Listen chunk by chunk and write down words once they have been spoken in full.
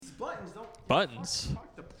Buttons don't. Buttons.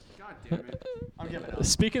 God damn it. I'm giving up.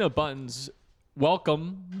 Speaking of buttons,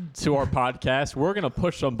 welcome to our podcast. We're gonna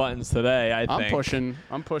push some buttons today. I think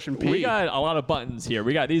I'm pushing P. we got a lot of buttons here.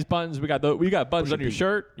 We got these buttons. We got buttons on your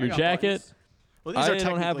shirt, your jacket. Buttons. Well, these are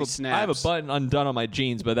technically snaps. I have a button undone on my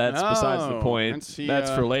jeans, but that's besides the point.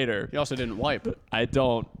 That's for later. You also didn't wipe. I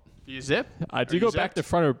don't. You zip? I do go back to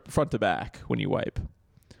front to back when you wipe.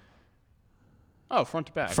 Oh, front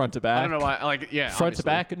to back. Front to back. I don't know why. Front obviously. To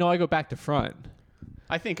back. No, I go back to front.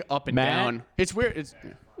 I think up and down. It's weird. It's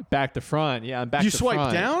back to front. Yeah, I'm back to front. You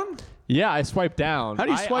swipe down? Yeah, I swipe down. How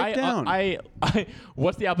do you swipe down?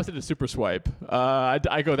 What's the opposite of super swipe?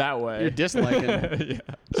 I go that way. You're disliking. Yeah.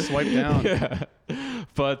 Swipe down. Yeah.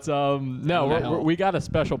 But no, we got a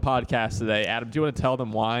special podcast today. Adam, do you want to tell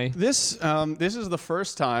them why? This is the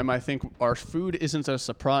first time I think our food isn't a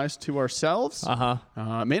surprise to ourselves.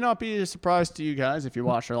 It may not be a surprise to you guys if you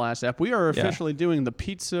watched our last ep. We are officially doing the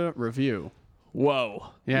pizza review. Whoa.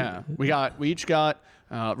 Yeah, we each got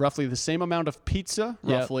roughly the same amount of pizza,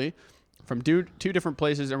 roughly, from two different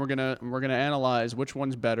places, and we're gonna analyze which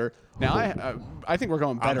one's better. Now, I think we're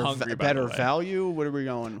going better value. What are we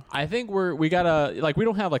going? I think we gotta we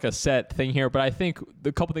don't have like a set thing here, but I think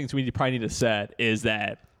the couple things we probably need to set is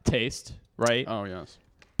that taste, right? Oh yes.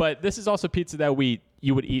 But this is also pizza that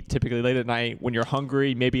you would eat typically late at night when you're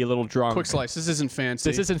hungry, maybe a little drunk. Quick slice. This isn't fancy.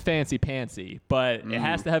 This isn't fancy pantsy, but it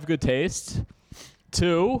has to have good taste.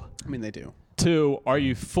 Two. I mean, they do. Two, are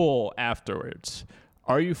you full afterwards?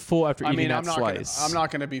 Are you full after eating that slice? I'm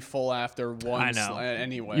not going to be full after one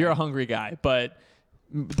anyway. You're a hungry guy, but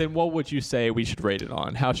then what would you say we should rate it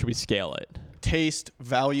on? How should we scale it? Taste,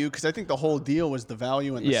 value, because I think the whole deal was the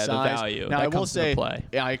value and the size. Yeah, the value. Now, that I will say,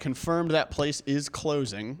 I confirmed that place is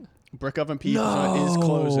closing. Brick Oven Pizza is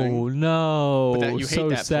closing. No, but you hate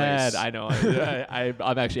that sad. place. I know.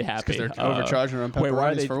 I'm actually happy. Because they're overcharging on pepperonis. Wait,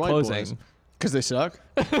 why are they for white closing? Boys. Because they suck.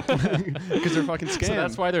 Because they're fucking scams. So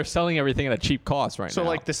that's why they're selling everything at a cheap cost right now. So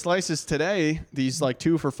like the slices today, these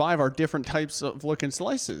 2 for $5 are different types of looking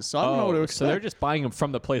slices. So I don't know what to expect. So they're just buying them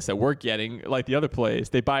from the place that we're getting, like the other place.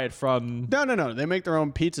 They buy it from. No. They make their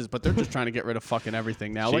own pizzas, but they're just trying to get rid of fucking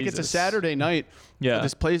everything now. Like it's a Saturday night. Yeah.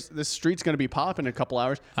 This street's gonna be popping in a couple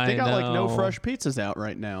hours. They got no fresh pizzas out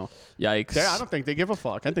right now. Yikes! I don't think they give a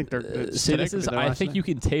fuck. I think they're. I think you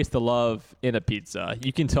can taste the love in a pizza.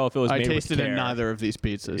 You can tell if it was made with care. I tasted in neither of these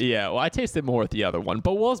pizzas. Yeah, well, I tasted more with the other one,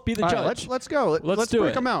 but we'll be the judge. Right, let's go. Let's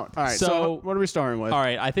break them out. All right. So what are we starting with? All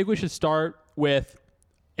right, I think we should start with,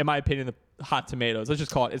 in my opinion, the hot tomatoes. Let's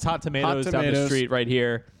just call it. It's hot tomatoes down the street right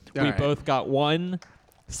here. We both got one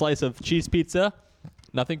slice of cheese pizza.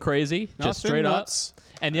 Nothing crazy, just straight up.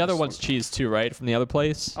 And the other one's cheese too, right? From the other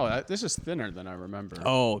place. Oh, this is thinner than I remember.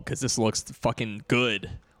 Oh, because this looks fucking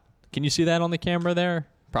good. Can you see that on the camera there?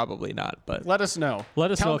 Probably not, but let us know.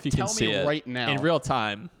 Let us know if you can see it right now in real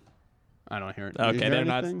time. I don't hear it. Okay, they're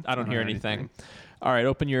not. I don't hear anything. All right,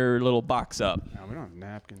 open your little box up. No, we don't have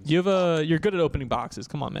napkins. You're good at opening boxes.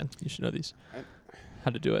 Come on, man. You should know these.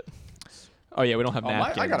 How to do it. Oh yeah, we don't have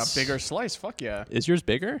napkins. I got a bigger slice. Fuck yeah. Is yours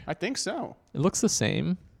bigger? I think so. It looks the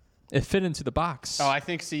same. It fit into the box. Oh, I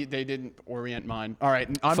think. See, they didn't orient mine. All right,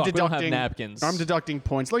 I'm deducting. We don't have napkins. I'm deducting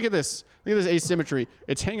points. Look at this. Look at this asymmetry.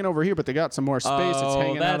 It's hanging over here, but they got some more space. It's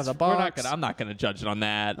hanging out of the box. I'm not gonna judge it on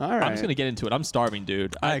that. All right. I'm just gonna get into it. I'm starving,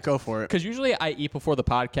 dude. All right, go for it. Because usually I eat before the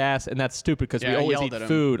podcast, and that's stupid because we always eat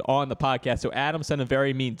food on the podcast. So Adam sent a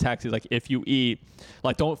very mean text. He's like, "If you eat,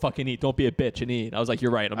 don't fucking eat. Don't be a bitch and eat." I was like,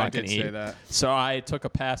 "You're right. I'm not gonna eat." I did say that. So I took a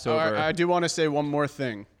Passover. I do want to say one more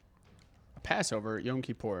thing. Passover, Yom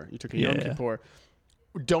Kippur. You took a Yom Kippur.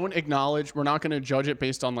 Don't acknowledge. We're not going to judge it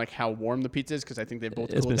based on how warm the pizza is because I think they both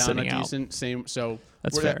cooled down a decent. Same. So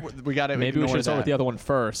that's fair. We got to. Maybe we should start with the other one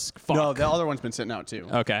first. Fuck. No, the other one's been sitting out too.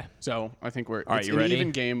 Okay. So I think we're. All right, it's you ready? An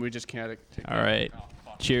even game. We just can't. All right.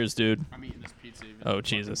 Cheers, dude. I'm eating this pizza. Oh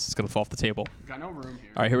Jesus! It's gonna fall off the table. We've got no room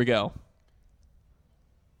here. All right, here we go.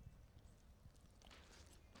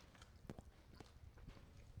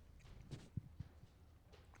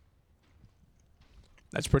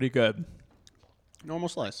 That's pretty good. Normal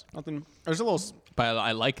slice. Nothing. There's a little. But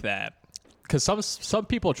I like that because some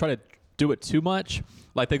people try to do it too much.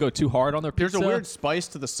 Like they go too hard on their pizza. There's a weird spice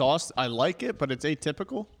to the sauce. I like it, but it's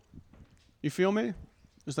atypical. You feel me?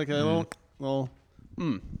 There's like a little.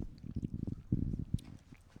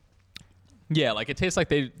 Yeah, like it tastes like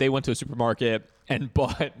they went to a supermarket and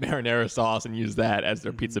bought marinara sauce and used that as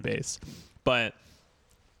their pizza base. But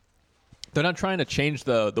they're not trying to change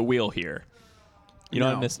the wheel here. You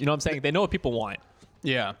know what I'm saying? They know what people want.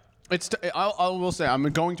 Yeah. I will say, I'm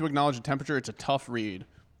going to acknowledge the temperature. It's a tough read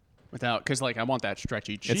because I want that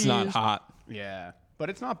stretchy cheese. It's not hot. Yeah. but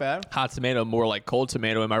it's not bad. Hot tomato, more like cold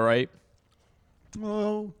tomato. Am I right?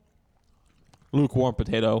 Oh. Lukewarm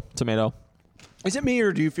tomato. Is it me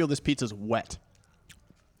or do you feel this pizza's wet?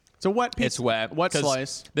 It's a wet pizza. It's wet. Wet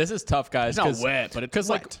slice. This is tough, guys. It's not wet, but it's wet.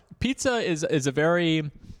 Like pizza is a very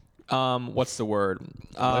what's the word?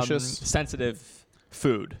 Delicious. Sensitive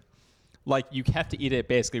food. Like you have to eat it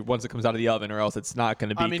basically once it comes out of the oven, or else it's not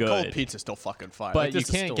going to be good. Cold pizza's still fucking fire. But you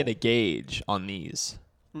can't get a gauge on these.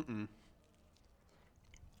 You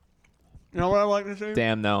know what I like to see?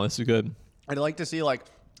 Damn, no, this is good. I'd like to see like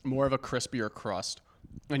more of a crispier crust,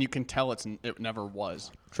 and you can tell it never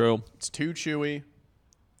was. True. It's too chewy.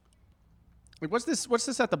 Like what's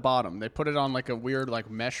this at the bottom? They put it on like a weird like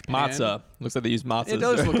mesh pan. Matzah. Looks like they use matzah. It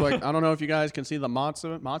does look like, I don't know if you guys can see the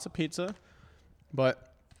matzo pizza,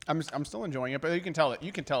 but I'm still enjoying it. But you can tell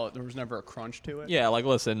it. There was never a crunch to it. Yeah, like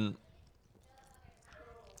listen,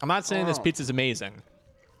 I'm not saying this pizza's amazing,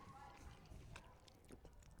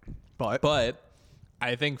 but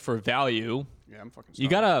I think for value, yeah, I'm fucking. You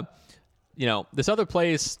gotta, this other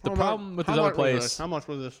place. The problem with this other place. How much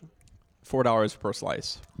was this? $4 per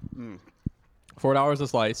slice. $4 a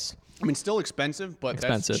slice. I mean, still expensive, but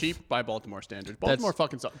Expensive. that's cheap by Baltimore standards. Baltimore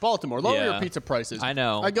Baltimore, lower your pizza prices. I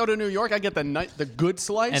know. I go to New York, I get the good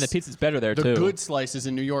slice. And the pizza's better there, the too. The good slice is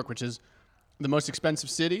in New York, which is the most expensive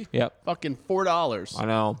city. Yep. Fucking $4. I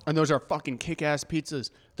know. And those are fucking kick-ass pizzas.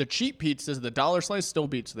 The cheap pizzas, the dollar slice still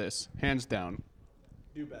beats this, hands down.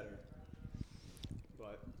 Do better.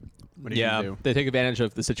 But what are you gonna do? They take advantage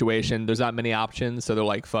of the situation. There's not many options, so they're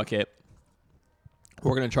like, fuck it.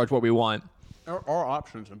 We're going to charge what we want. There are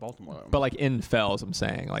options in Baltimore, though. But like in Fells, I'm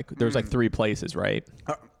saying, like there's like 3 places, right?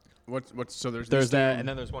 So there's that, and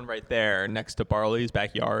then there's one right there next to Barley's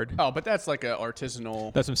backyard. Oh, but that's like an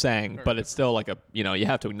artisanal. That's what I'm saying. But it's still like you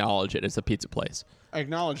have to acknowledge it. It's a pizza place. I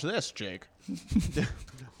acknowledge this, Jake.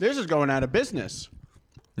 This is going out of business.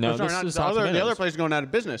 No, the other place is going out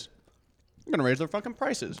of business. They're gonna raise their fucking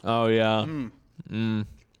prices. Oh yeah. Can't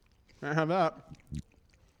have that.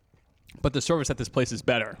 But the service at this place is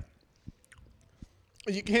better.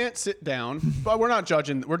 You can't sit down, but we're not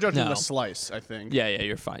judging. We're judging the slice, I think. Yeah,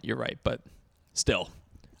 you're fine. You're right, but still,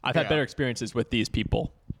 I've had better experiences with these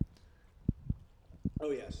people. Oh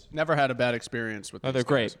yes, never had a bad experience with. They're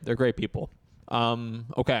great. They're great people.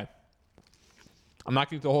 Okay, I'm not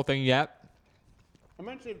going to do the whole thing yet.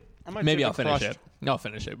 Maybe I'll finish it. No, I'll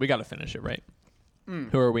finish it. We got to finish it, right?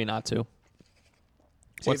 Who are we not to?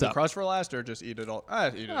 Save the crust for last, or just eat it all?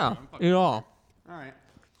 Eat it all. Eat it all. All right.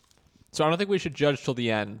 So I don't think we should judge till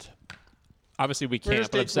the end. Obviously, we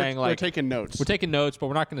can't. But I'm saying we're taking notes. We're taking notes, but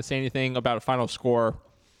we're not going to say anything about a final score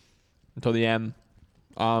until the end.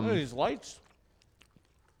 These lights.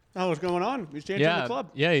 Oh, what's going on? He's changing the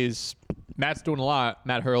club. Yeah, Matt's doing a lot.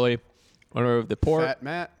 Matt Hurley, owner of the Port. Fat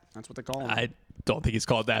Matt. That's what they call him. I don't think he's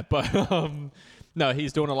called that, but no,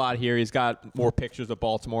 he's doing a lot here. He's got more pictures of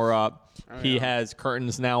Baltimore up. He has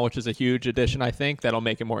curtains now, which is a huge addition, I think. That'll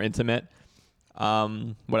make it more intimate.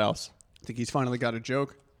 What else? I think he's finally got a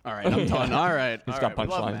joke. All right, I'm done. All right. He's got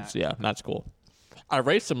punchlines. Yeah, that's cool. I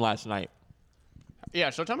raced him last night.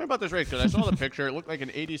 Yeah, so tell me about this race, because I saw the picture. It looked like an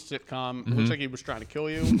 80s sitcom. It looks like he was trying to kill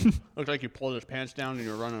you. Looked like you pulled his pants down and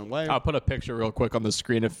you were running away. I'll put a picture real quick on the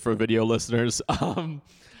screen for video listeners. Don't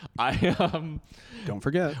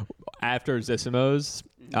forget. After Zissimo's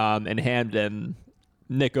and Hamden,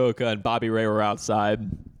 Nick Oka and Bobby Ray were outside,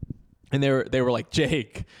 and they were like,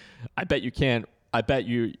 Jake, I bet you can't. I bet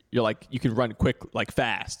you're like, you can run quick, like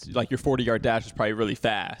fast. Like your 40-yard dash is probably really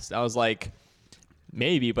fast. I was like,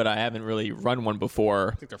 maybe, but I haven't really run one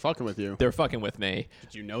before. I think they're fucking with you. They're fucking with me.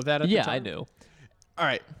 Did you know that at the time? Yeah, I knew. All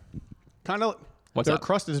right. Kind of. What's their up?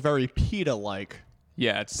 crust is very pita-like.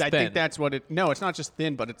 Yeah, it's thin. I think that's what it. No, it's not just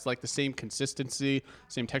thin, but it's like the same consistency,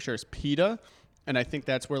 same texture as pita. And I think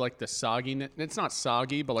that's where like the sogginess. It's not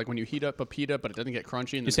soggy, but like when you heat up a pita, but it doesn't get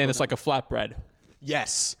crunchy. And you're saying it's like a flatbread.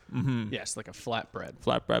 Yes. Yes, like a flatbread.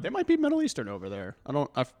 Flatbread. They might be Middle Eastern over there.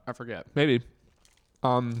 I forget. Maybe.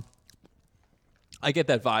 I get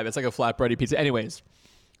that vibe. It's like a flatbready pizza. Anyways,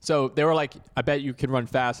 so they were like, I bet you can run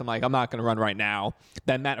fast. I'm like, I'm not going to run right now.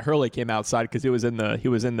 Then Matt Hurley came outside because he was in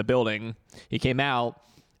the building. He came out,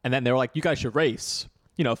 and then they were like, you guys should race.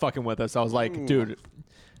 Fucking with us. I was like, dude,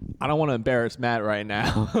 I don't want to embarrass Matt right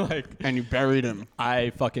now. And you buried him.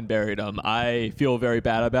 I fucking buried him. I feel very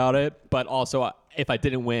bad about it, but also if I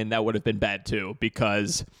didn't win, that would have been bad too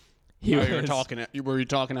because were you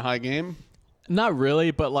talking a high game? Not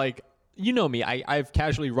really, but like, you know me. I've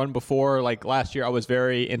casually run before. Like last year, I was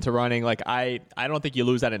very into running. Like I don't think you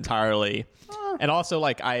lose that entirely. And also,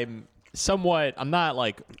 like somewhat. I'm not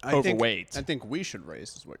like overweight. I think we should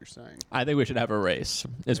race, is what you're saying. I think we should have a race,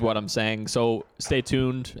 is what I'm saying. So stay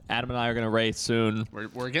tuned. Adam and I are going to race soon.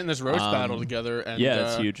 We're getting this roast battle together. And,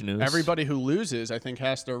 it's huge news. Everybody who loses, I think,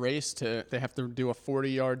 has to race they have to do a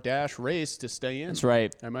 40-yard dash race to stay in. That's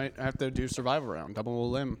right. I might have to do survival round, double a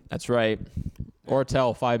limb. That's right. Or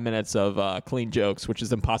tell 5 minutes of clean jokes, which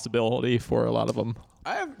is an impossibility for a lot of them.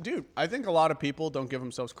 I think a lot of people don't give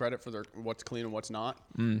themselves credit for what's clean and what's not.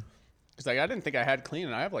 Because I didn't think I had clean,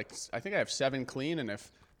 and I think I have 7 clean, and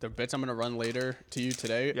if the bits I'm going to run later to you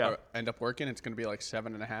today end up working, it's going to be like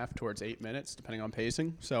 7.5 towards 8 minutes, depending on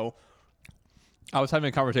pacing. So I was having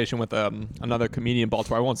a conversation with another comedian in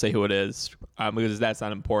Baltimore. I won't say who it is because that's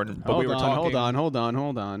not important. But we were talking. Hold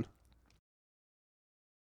on.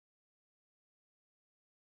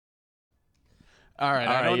 All right,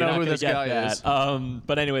 I don't know who this guy is.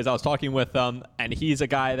 But anyways, I was talking with and he's a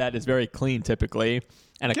guy that is very clean typically.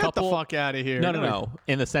 And Get the fuck out of here. No.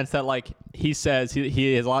 In the sense that, like, he says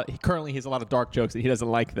he has currently has a lot of dark jokes and he doesn't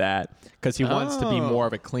like that because he wants to be more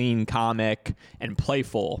of a clean comic and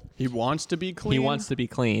playful. He wants to be clean? He wants to be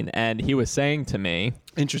clean. And he was saying to me...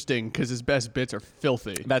 Interesting, because his best bits are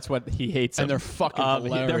filthy. That's what he hates. And they're fucking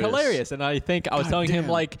hilarious. They're hilarious. And I think I was telling him,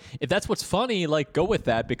 like, if that's what's funny, like, go with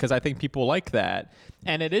that because I think people like that.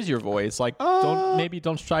 And it is your voice. Like,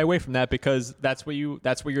 don't shy away from that because that's what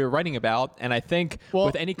you're writing about. And I think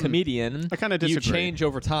with any comedian, I kind of disagree. You change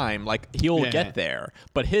over time. Like, he'll get there.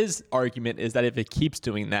 But his argument is that if it keeps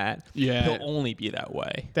doing that, he'll only be that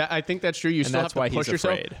way. I think that's true. You still have to push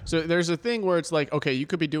yourself. Afraid. So there's a thing where it's like, okay, you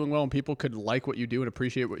could be doing well and people could like what you do and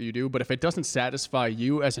appreciate what you do. But if it doesn't satisfy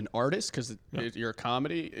you as an artist, because you're a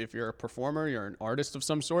comedy, if you're a performer, you're an artist of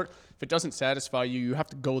some sort, if it doesn't satisfy you, you have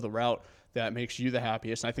to go the route that makes you the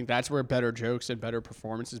happiest. And I think that's where better jokes and better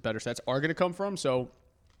performances, better sets are going to come from. So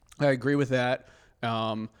I agree with that.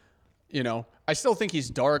 I still think he's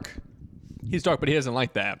dark. He's dark, but he doesn't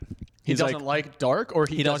like that. He doesn't like dark, or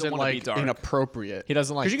he doesn't like dark. Inappropriate. He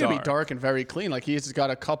doesn't like dark. Because you can be dark and very clean. Like he's got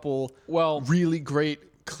a couple really great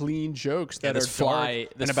clean jokes that are fly.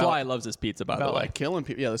 Dark. This fly loves his pizza, by the way. Like killing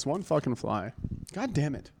people. Yeah, this one fucking fly. God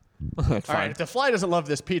damn it. All right, if the fly doesn't love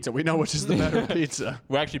this pizza, we know which is the better pizza.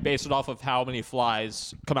 We actually based it off of how many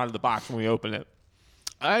flies come out of the box when we open it.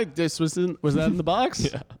 Was that in the box?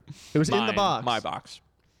 Yeah. It was in the box. My box.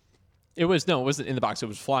 It wasn't in the box. It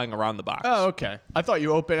was flying around the box. Oh, okay. I thought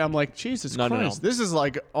you opened it. I'm like, Jesus Christ. No. This is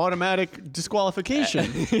like automatic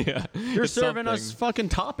disqualification. You're serving us fucking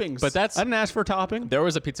toppings. But I didn't ask for topping. There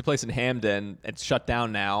was a pizza place in Hamden. It's shut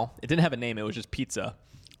down now. It didn't have a name. It was just pizza.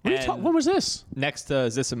 When was this? Next to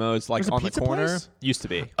Zissimo's, like on the corner. Place? Used to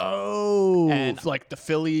be. Oh. And like the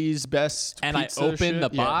Philly's best and pizza I opened the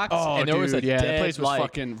box, and there was a dead, the place was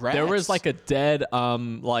fucking rats. There was like a dead,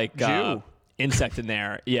 Jew. Insect in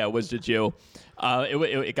there. Yeah, it was a Jew.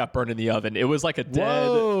 It got burned in the oven. It was like a dead...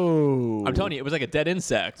 Whoa. I'm telling you, it was like a dead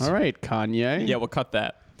insect. All right, Kanye. Yeah, we'll cut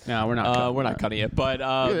that. No, we're not cutting it. But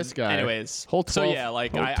this guy. Anyways, so yeah,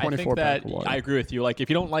 like I think that I agree with you. Like if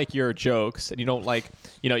you don't like your jokes and you don't like,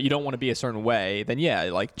 you don't want to be a certain way, then yeah,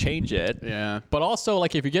 like change it. Yeah. But also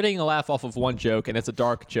like if you're getting a laugh off of one joke and it's a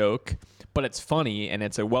dark joke, but it's funny and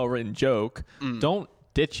it's a well-written joke, don't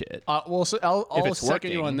ditch it. So I'll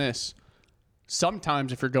second you on this.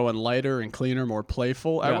 Sometimes if you're going lighter and cleaner, more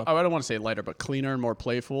playful, I don't want to say lighter, but cleaner and more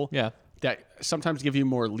playful. Yeah. That sometimes give you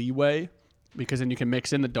more leeway. Because then you can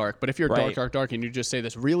mix in the dark. But if you're dark, and you just say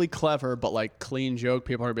this really clever but like clean joke,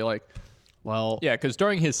 people are gonna be like, well, yeah. Because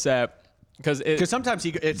during his set, because sometimes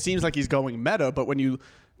it seems like he's going meta, but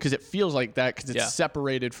because it feels like that because it's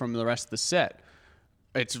separated from the rest of the set,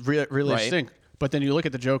 it's really distinct. But then you look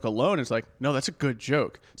at the joke alone, it's like, no, that's a good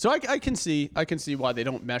joke. So I can see why they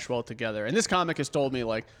don't mesh well together. And this comic has told me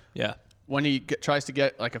like, when he tries to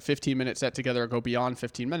get like a 15-minute set together or go beyond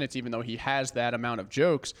 15 minutes, even though he has that amount of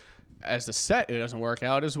jokes. As the set, it doesn't work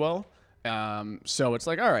out as well. So it's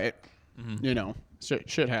like, all right,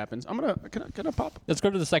 shit happens. I'm gonna pop. Let's go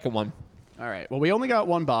to the second one. All right. Well, we only got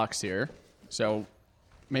one box here, so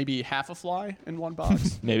maybe half a fly in one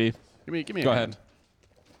box. Maybe. Give me. Go ahead.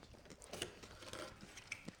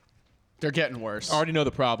 They're getting worse. I already know the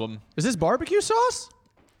problem. Is this barbecue sauce?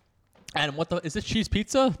 Adam, is this cheese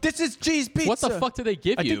pizza? This is cheese pizza. What the fuck did they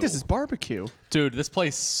give you? I think this is barbecue. Dude, this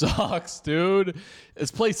place sucks, dude.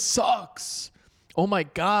 This place sucks. Oh my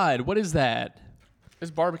God, what is that?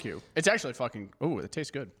 It's barbecue. It's actually fucking, it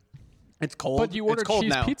tastes good. It's cold. But you ordered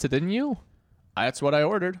cheese pizza, didn't you? That's what I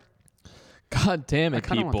ordered. God damn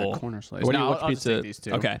it, I people. want that corner slice. What do you want I'll pizza? Just take these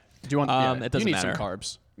two. Okay. Do you want, it doesn't you need matter. some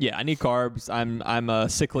carbs. Yeah, I need carbs. I'm a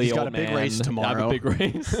sickly He's old got a big man. race tomorrow. I have a big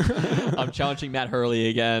race. I'm challenging Matt Hurley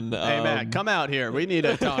again. Hey, Matt, come out here. We need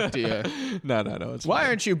to talk to you. No. It's Why fine.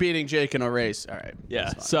 aren't you beating Jake in a race? All right.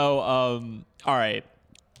 Yeah. So, all right.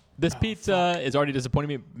 This pizza is already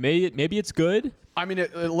disappointing me. Maybe it's good. I mean,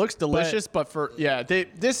 it looks delicious, but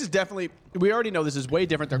this is definitely. We already know this is way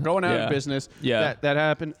different. They're going out of business. Yeah. That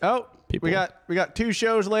happened. Oh, People. we got 2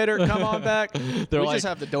 shows later. Come on back. We just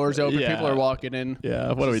have the doors open. Yeah. People are walking in.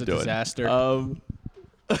 Yeah. What are we doing? Disaster.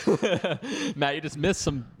 Matt, you just missed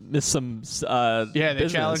some. They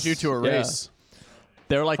business. challenged you to a race.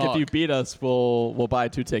 They're like, if you beat us, we'll buy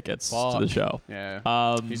 2 tickets to the show.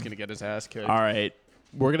 Yeah. He's gonna get his ass kicked. All right.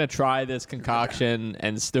 We're gonna try this concoction,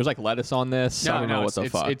 and there's like lettuce on this. I don't know what the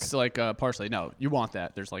fuck. It's like parsley. No, you want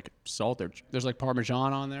that. There's like salt. There's like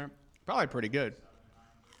Parmesan on there. Probably pretty good.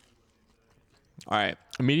 All right.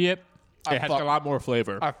 Immediate. It has a lot more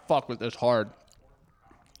flavor. I fuck with this hard.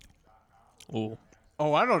 Ooh.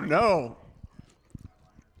 Oh, I don't know.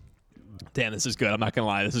 Damn, this is good. I'm not gonna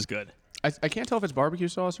lie. This is good. I can't tell if it's barbecue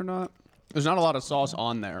sauce or not. There's not a lot of sauce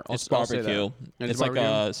on there. It's barbecue. It's like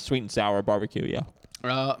a sweet and sour barbecue. Yeah.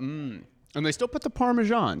 And they still put the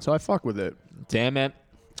Parmesan, so I fuck with it. Damn it.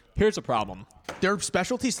 Here's a problem. Their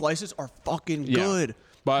specialty slices are fucking good.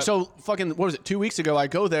 But so fucking, what was it, 2 weeks ago, I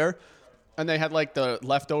go there, and they had like the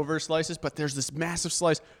leftover slices, but there's this massive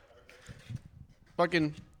slice.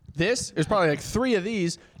 Fucking this, there's probably like 3 of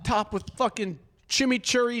these, topped with fucking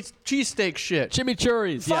chimichurri cheesesteak shit.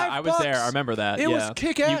 Chimichurris. Yeah, I was there. I remember that. It was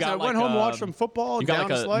kick-ass. I went home, watched some football. You got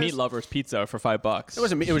like a slice. Meat Lovers pizza for $5. It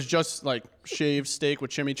wasn't. It was just like shaved steak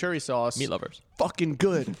with chimichurri sauce. Meat Lovers. Fucking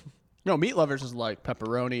good. No, Meat Lovers is like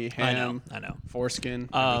pepperoni, ham. I know. Foreskin.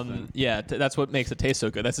 Yeah, that's what makes it taste so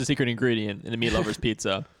good. That's the secret ingredient in the Meat Lovers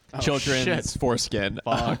pizza. Children's foreskin.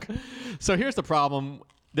 Fuck. So here's the problem.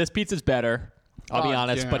 This pizza's better. I'll be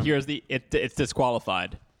honest, but here's it's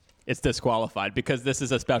disqualified. It's disqualified because this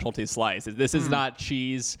is a specialty slice. This is not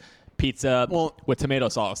cheese pizza with tomato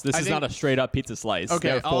sauce. This is not a straight up pizza slice. Okay,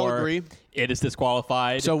 therefore, I'll agree. It is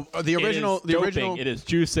disqualified. So the original, it is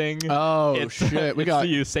juicing. Oh shit, we got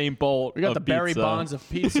the Usain Bolt. We got the Barry Bonds of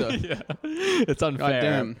pizza. Yeah, it's unfair.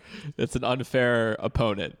 Goddamn. It's an unfair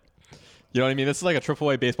opponent. You know what I mean? This is like a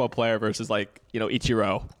AAA baseball player versus like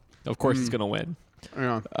Ichiro. Of course, he's gonna win.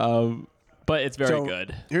 Yeah. But it's very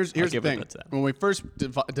good. Here's the thing. When we first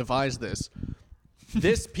devised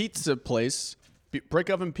this pizza place, Brick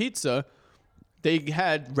Oven Pizza, they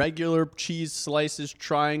had regular cheese slices,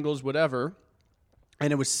 triangles, whatever,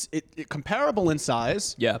 and it was comparable in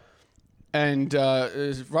size. Yeah. And it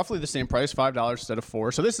was roughly the same price, $5 instead of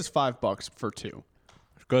 $4. So this is $5 for 2.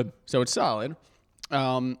 Good. So it's solid.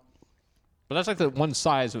 But that's like the one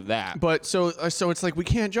size of that. But so it's like we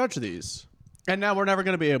can't judge these. And now we're never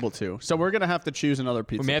going to be able to. So we're going to have to choose another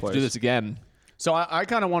pizza place. We may have to do this again. So I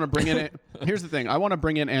kind of want to bring in it. Here's the thing. I want to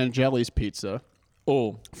bring in Angeli's Pizza.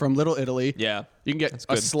 Oh. From Little Italy. Yeah. You can get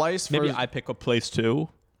a slice for... Maybe I pick a place too.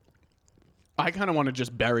 I kind of want to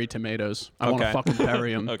just bury tomatoes. I want to fucking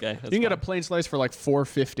bury them. Okay. You can get a plain slice for like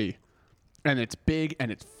 $4.50. And it's big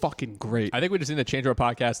and it's fucking great. I think we just need to change our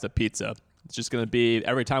podcast to pizza. It's just going to be,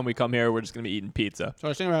 every time we come here, we're just going to be eating pizza. So I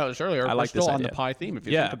was thinking about this earlier. I like still this on idea. the pie theme if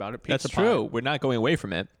you think about it. Pizza that's pie. true. We're not going away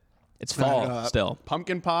from it. It's fall still.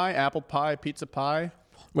 Pumpkin pie, apple pie, pizza pie.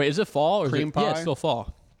 Wait, is it fall? Or Cream is it, pie? Yeah, it's still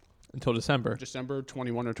fall. Until December. December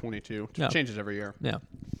 21 or 22. Yeah. It changes every year. Yeah.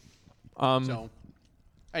 So,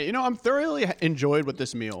 hey, I'm thoroughly enjoyed with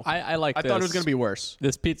this meal. I like this. I thought it was going to be worse.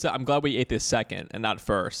 This pizza, I'm glad we ate this second and not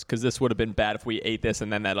first, because this would have been bad if we ate this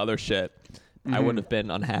and then that other shit. I would have been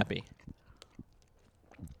unhappy.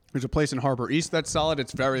 There's a place in Harbor East that's solid.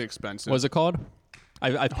 It's very expensive. What's it called?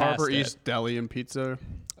 I Harbor passed it. East Deli and Pizza.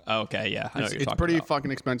 Okay, yeah. I know what you're It's talking pretty about.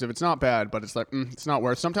 fucking expensive. It's not bad, but it's like, it's not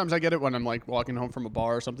worth. Sometimes I get it when I'm like walking home from a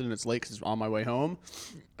bar or something and it's late because it's on my way home.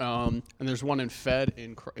 And there's one in Fed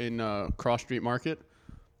in Cross Street Market.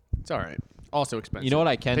 It's all right. Also expensive. You know what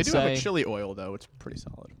I can say? They do have say? a chili oil, though. It's pretty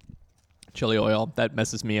solid. Chili oil, that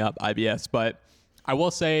messes me up, IBS. But I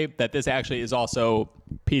will say that this actually is also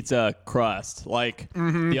pizza crust. Like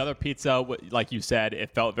the other pizza, like you said,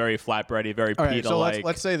 it felt very flatbready, very pita-like. All right, so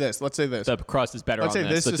let's say this. The crust is better Let's on say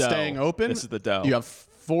this. this is The dough. staying open. This is the dough. You have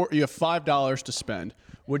 $5 to spend.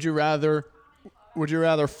 Would you rather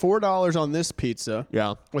 $4 on this pizza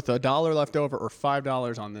with $1 left over or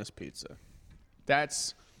 $5 on this pizza?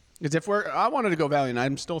 That's because I wanted to go value, and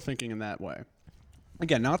I'm still thinking in that way.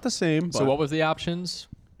 Again, not the same. But So what was the options?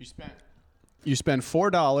 You spend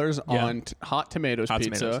 $4 on hot tomatoes pizza,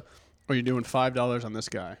 tomatoes. or you're doing $5 on this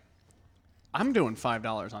guy. I'm doing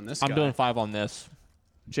 $5 on this guy. I'm doing 5 on this.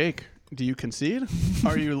 Jake, Do you concede?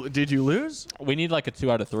 Did you lose? We need like a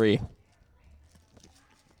 2 out of 3.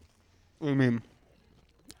 I mean,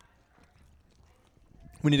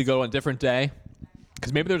 we need to go on a different day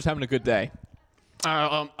because maybe they're just having a good day.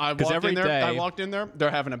 I walked in there.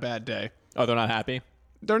 They're having a bad day. Oh, they're not happy?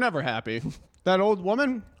 They're never happy. That old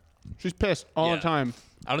woman, she's pissed all the time.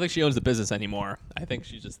 I don't think she owns the business anymore. I think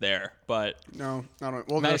she's just there. But no, I don't.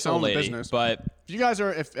 Well, they're selling the business. But if you guys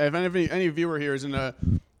are, if any viewer here is in the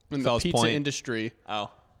pizza industry,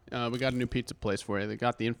 we got a new pizza place for you. They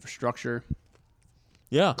got the infrastructure.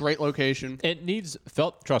 Yeah, great location. It needs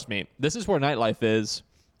trust me. This is where nightlife is.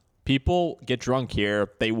 People get drunk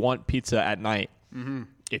here. They want pizza at night. Mm-hmm.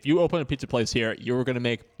 If you open a pizza place here, you're going to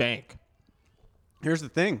make bank. Here's the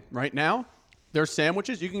thing. Right now, their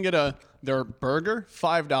sandwiches, you can get their burger,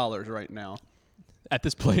 $5 right now. At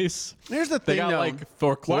this place? Here's the thing, they got like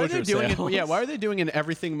foreclosure sales. Why are they doing an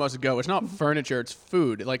everything must go? It's not furniture, it's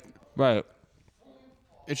food. Like, right.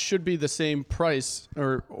 It should be the same price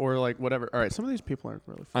or like whatever. All right, some of these people aren't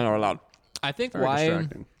really I know, we're loud. I think very why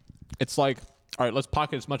distracting. It's like, all right, let's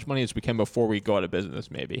pocket as much money as we can before we go out of business,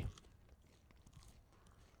 maybe.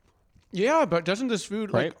 Yeah, but doesn't this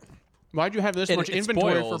food, right? Like, why'd you have this much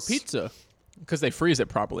inventory for pizza? Because they freeze it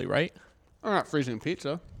properly, right? I'm not freezing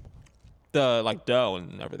pizza. The like dough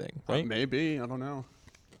and everything, right? Maybe. I don't know.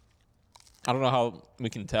 I don't know how we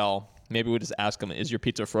can tell. Maybe we just ask them, is your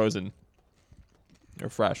pizza frozen or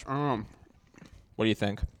fresh? What do you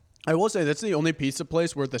think? I will say that's the only pizza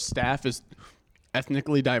place where the staff is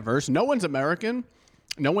ethnically diverse. No one's American.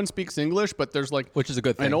 No one speaks English, but there's like, which is a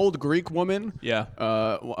good thing, an old Greek woman,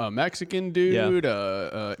 a Mexican dude,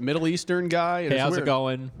 a Middle Eastern guy. Hey, how's it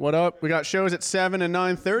going? What up? We got shows at 7 and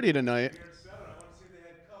 9:30 tonight.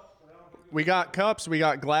 We got cups. We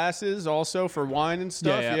got glasses also for wine and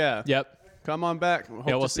stuff. Yeah. Yep. Come on back.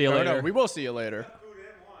 We'll see you later. No, we will see you later.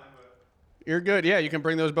 You're good. Yeah, you can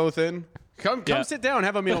bring those both in. Come sit down.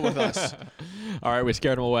 Have a meal with us. All right, we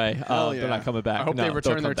scared them away. They're not coming back. I hope they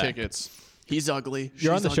return their tickets. He's ugly.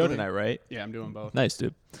 You're on the show tonight, right? Yeah, I'm doing both. Nice,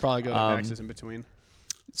 dude. Probably go to Max's in between.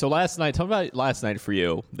 So last night, tell me about last night for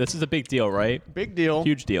you. This is a big deal, right? Big deal.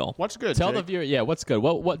 Huge deal. What's good? Tell Jake? the viewer, what's good?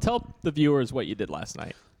 Tell the viewers what you did last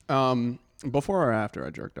night. Before or after I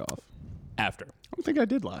jerked off? After. I don't think I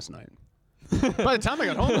did last night. By the time I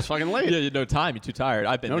got home, it was fucking late. Yeah, no time. You're too tired.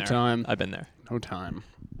 I've been there. No time. I've been there. No time.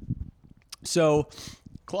 So,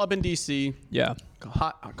 club in D.C. Yeah.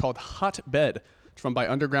 Called Hotbed. It's run by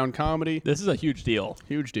Underground Comedy. This is a huge deal.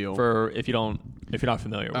 Huge deal. For if you're not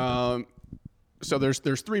familiar with it. So there's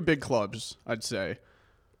 3 big clubs, I'd say.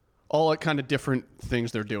 All kind of different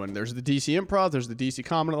things they're doing. There's the DC Improv, there's the DC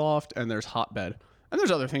Comedy Loft, and there's Hotbed. And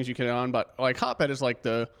there's other things you can get on, but like Hotbed is like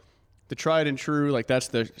the tried and true. Like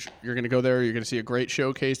you're gonna go there, you're gonna see a great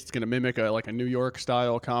showcase. It's gonna mimic a New York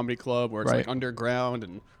style comedy club where it's like underground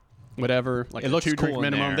and whatever. Like it looks 2 drink cool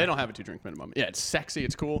minimum. They don't have a 2 drink minimum. Yeah, it's sexy.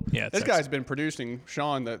 It's cool. Yeah, this guy's been producing.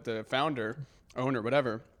 Sean, the founder, owner,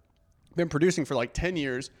 whatever, been producing for like 10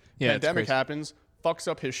 years. Yeah, pandemic happens, fucks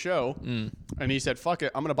up his show, and he said, "Fuck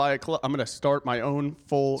it, I'm gonna buy a club. I'm gonna start my own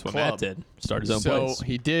full That's what club." Matt did. Start his own place. So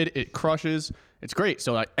he did. It crushes. It's great.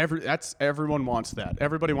 So like everyone wants that.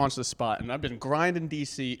 Everybody wants the spot. And I've been grinding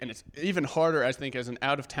DC, and it's even harder, I think, as an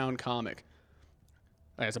out of town comic,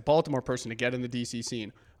 as a Baltimore person, to get in the DC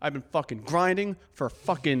scene. I've been fucking grinding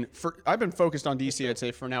I've been focused on DC, I'd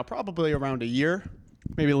say, for now probably around a year,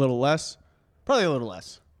 maybe a little less, probably a little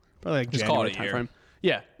less, probably like just January call it a year. timeframe.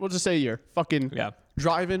 Yeah, we'll just say a year. Fucking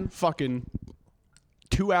driving, fucking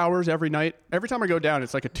 2 hours every night. Every time I go down,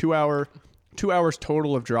 it's like a 2 hours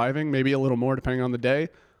total of driving, maybe a little more depending on the day.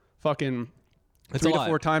 Fucking 3 to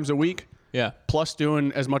 4 times a week. Yeah. Plus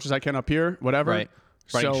doing as much as I can up here, whatever. Right.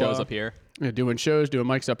 Writing shows up here. Yeah, doing shows, doing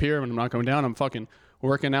mics up here. When I'm not going down, I'm fucking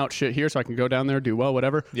working out shit here so I can go down there, do well,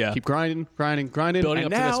 whatever. Yeah. Keep grinding. Building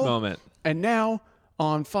up to this moment. And now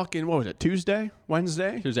on fucking, what was it,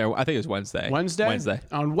 Wednesday? Tuesday. I think it was Wednesday. Wednesday.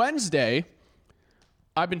 On Wednesday,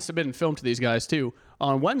 I've been submitting film to these guys too.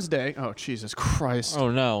 On Wednesday, oh, Jesus Christ. Oh,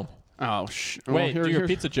 no. Oh, wait, do your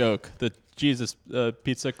pizza joke. The Jesus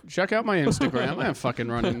pizza. Check out my Instagram. I'm fucking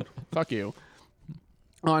running. Fuck you.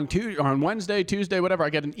 On Wednesday, Tuesday, whatever, I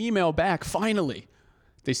get an email back, finally.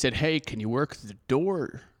 They said, hey, can you work the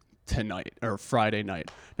door tonight or Friday night?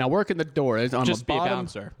 Now, working the door. I'm Just a be a bottom,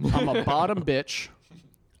 bouncer. I'm a bottom bitch.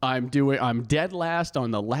 I'm dead last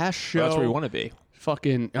on the last show. That's where you want to be.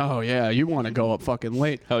 Fucking, oh, yeah, you want to go up fucking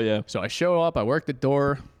late. Hell yeah. So I show up, I work the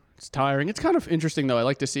door. It's tiring. It's kind of interesting, though. I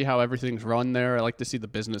like to see how everything's run there. I like to see the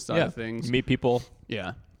business side of things. You meet people.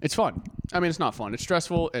 Yeah. It's fun. I mean, it's not fun. It's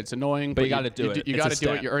stressful. It's annoying. But you got to do it. You got to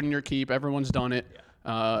do it. You're earning your keep. Everyone's done it.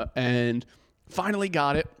 And finally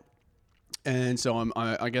got it. And so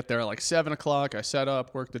I get there at like 7 o'clock. I set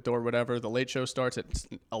up, work the door, whatever. The late show starts at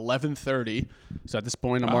 11:30. So at this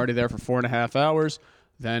point, I'm already there for 4.5 hours.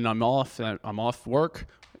 Then I'm off. I'm off work.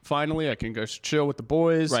 Finally, I can go chill with the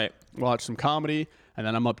boys. Right. Watch some comedy. And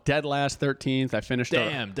then I'm up dead last 13th. I finished.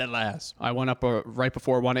 Dead last. I went up right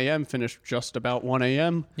before 1 a.m. Finished just about 1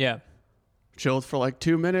 a.m. Yeah. Chilled for like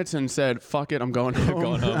 2 minutes and said, "Fuck it, I'm going home.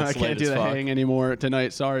 Going home. I can't do the hang anymore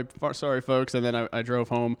tonight. Sorry, folks." And then I drove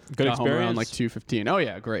home. Good got experience. home around like 2:15. Oh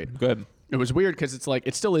yeah, great. Good. It was weird because it's like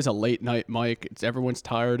it still is a late night mic. Everyone's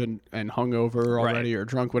tired and hungover already or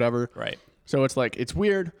drunk, whatever. Right. So it's like it's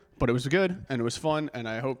weird, but it was good and it was fun, and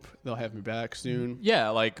I hope they'll have me back soon. Yeah,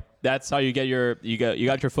 like that's how you get you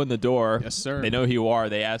got your foot in the door. Yes, sir. They know who you are.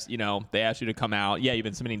 They asked you to come out. Yeah, you've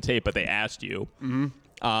been submitting tape, but they asked you.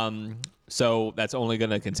 Mm-hmm. So that's only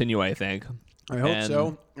going to continue, I think. I hope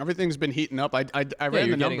so. Everything's been heating up. I ran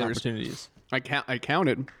the numbers. Opportunities. I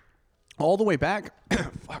counted all the way back.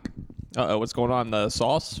 Fuck. What's going on? The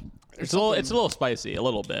sauce? It's a little spicy, a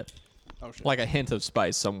little bit. Oh shit. Like a hint of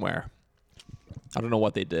spice somewhere. I don't know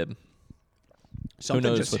what they did. Something Who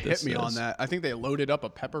knows just what hit this me is. on that. I think they loaded up a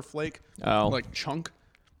pepper flake, like chunk,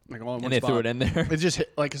 like all in one And they spot. threw it in there. It just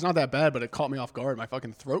hit, like it's not that bad, but it caught me off guard. My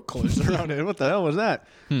fucking throat closed around it. What the hell was that?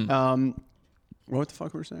 What the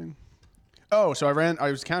fuck were we saying? Oh, so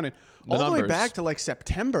I was counting all the way numbers. back to like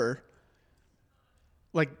September,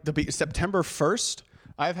 like September 1st.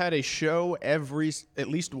 I've had a show at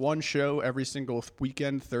least one show every single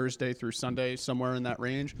weekend, Thursday through Sunday, somewhere in that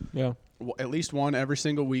range. Yeah. At least one every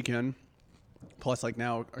single weekend. Plus, like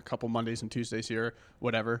now, a couple Mondays and Tuesdays here,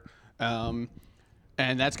 whatever. And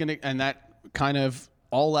that kind of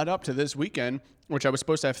all led up to this weekend, which I was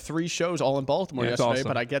supposed to have 3 shows all in Baltimore yesterday. awesome.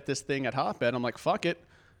 But I get this thing at Hotbed. I'm like, fuck it,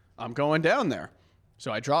 I'm going down there.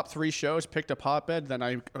 So I dropped 3 shows, picked up Hotbed. Then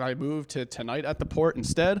I moved to tonight at the Port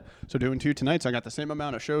instead. So doing 2 tonights, I got the same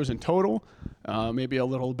amount of shows in total, maybe a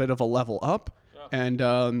little bit of a level up. Yeah.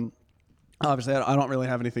 And obviously, I don't really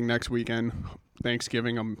have anything next weekend.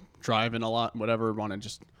 Thanksgiving, I'm driving a lot, whatever. Want to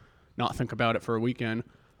just not think about it for a weekend.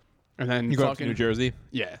 And then You go up to New Jersey?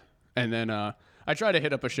 Yeah. And then I try to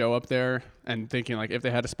hit up a show up there and thinking like if they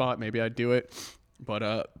had a spot, maybe I'd do it. But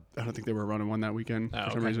I don't think they were running one that weekend for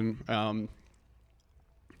some reason.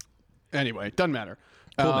 Anyway, doesn't matter.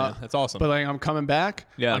 Cool, man. That's awesome. But like I'm coming back.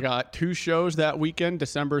 Yeah. I got 2 shows that weekend,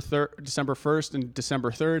 December 1st and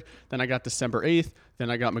December 3rd. Then I got December 8th.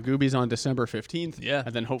 Then I got Magoobies on December 15th. Yeah.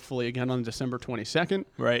 And then hopefully again on December 22nd.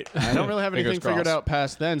 Right. I don't really have anything figured out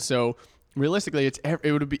past then. So realistically,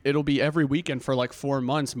 it'll be every weekend for like 4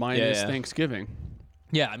 months minus Thanksgiving.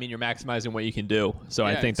 Yeah, I mean you're maximizing what you can do, so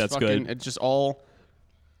I think that's good. It's just all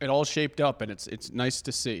shaped up, and it's nice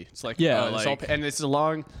to see. It's like and it's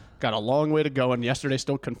got a long way to go. And yesterday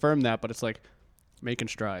still confirmed that, but it's like making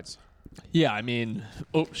strides. Yeah, I mean,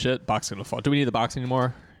 oh shit, box gonna fall. Do we need the box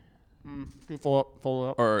anymore? Fold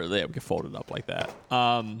up. Or yeah, we can fold it up like that.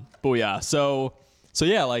 But yeah, so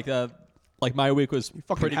yeah, like my week was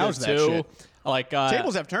pretty good housed that too. shit. Like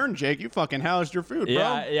Tables have turned, Jake. You fucking housed your food,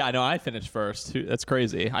 bro. Yeah, I know. I finished first. That's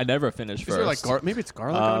crazy. I never finished first. Is there like maybe it's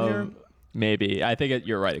garlic on here? Maybe. I think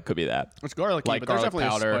you're right. It could be that. It's garlic, like but garlic there's definitely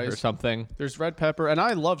powder a spice or something. There's red pepper, and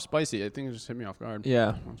I love spicy. I think it just hit me off guard.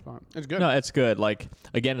 Yeah. On spot. It's good. No, it's good. Like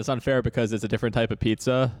again, it's unfair because it's a different type of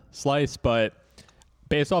pizza slice, but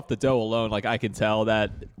based off the dough alone, like I can tell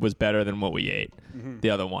that was better than what we ate,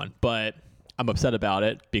 the other one. But I'm upset about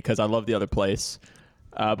it because I love the other place.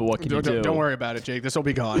 But what can you do? Don't worry about it, Jake. This will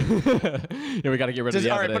be gone. Yeah, we got to get rid of the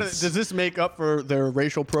evidence. Does this make up for their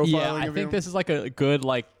racial profiling? Yeah, I think this is like a good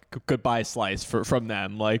goodbye slice from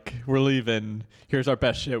them. Like we're leaving. Here's our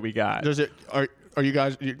best shit we got. Are you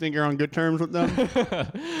guys? You think you're on good terms with them?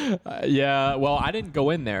 Yeah. Well, I didn't go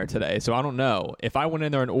in there today, so I don't know. If I went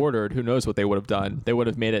in there and ordered, who knows what they would have done? They would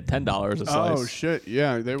have made it $10 a slice. Oh shit!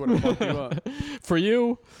 Yeah, they would have fucked you up. For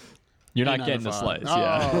you. You're not getting the slice. Oh,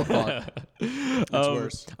 yeah. Fuck. That's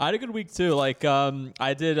worse. I had a good week too. Like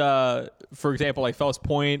I did, for example, like Fells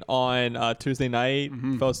Point on Tuesday night.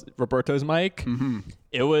 Roberto's mic.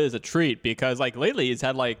 It was a treat because like lately he's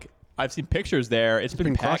had like I've seen pictures there. It's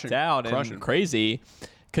been packed out and crazy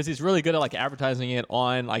because he's really good at like advertising it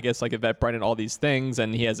on I guess like Eventbrite and all these things,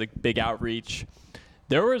 and he has a big outreach.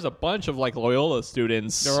 There was a bunch of like Loyola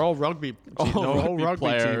students. They're all rugby. The whole rugby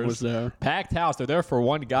players. team was there. Packed house. They're there for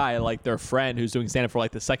one guy, like their friend, who's doing stand-up for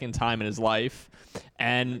like the second time in his life,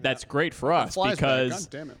 and that's great for us because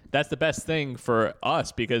that's the best thing for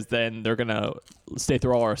us because then they're gonna stay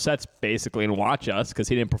through all our sets basically and watch us because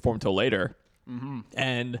he didn't perform till later.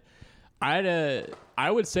 And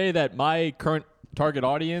I would say that my current target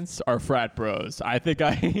audience are frat bros. I think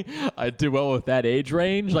I do well with that age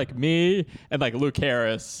range. Like me and like Luke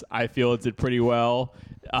Harris, I feel did pretty well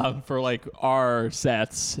for like our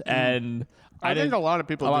sets. And I think a lot of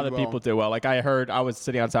people did well. Like I was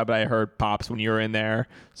sitting outside, but I heard Pops when you were in there,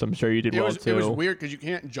 so I'm sure you did well too. It was weird because you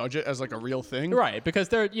can't judge it as like a real thing, right? Because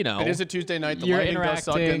they're it is a Tuesday night. The lighting does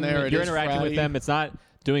suck in there. You're interacting with them. It's not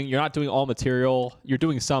doing. You're not doing all material. You're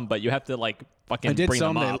doing some, but you have to like fucking bring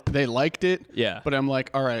them up. They liked it. Yeah. But I'm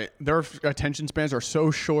like, all right, their attention spans are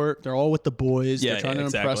so short. They're all with the boys. Yeah, they're trying to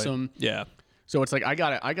impress them. Yeah. So it's like I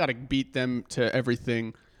gotta beat them to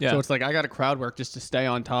everything. Yeah. So it's like I got to crowd work just to stay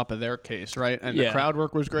on top of their case, right? And the crowd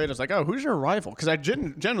work was great. I was like, oh, who's your rival? Because I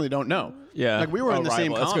generally don't know. Yeah. Like we were in the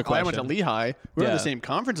same conference. I went to Lehigh. We were in the same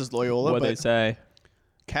conference as Loyola. What did they say?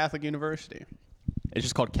 Catholic University. It's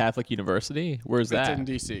just called Catholic University? Where's that? It's in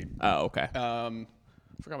D.C. Oh, okay. I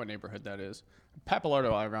forgot what neighborhood that is.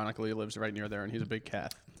 Papalardo, ironically, lives right near there, and he's a big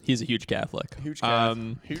Catholic. He's a huge Catholic. Huge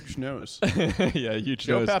Catholic. Huge nose. Yeah, huge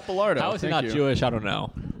Joe nose. Papalardo. How is he not Jewish? I don't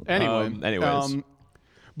know. Anyways.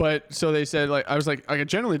 But so they said, like, I was like, I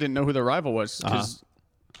generally didn't know who their rival was because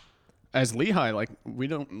as Lehigh, like, we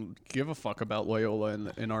don't give a fuck about Loyola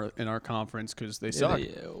in our conference because they suck.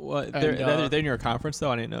 They're in your conference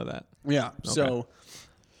though. I didn't know that. Yeah. Okay.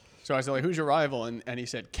 So I said, like, who's your rival? And he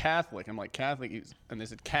said Catholic. I'm like, Catholic, and they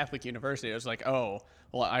said Catholic University. I was like, oh,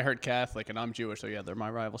 well, I heard Catholic and I'm Jewish, so yeah, they're my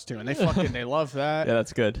rivals too. And they love that. Yeah,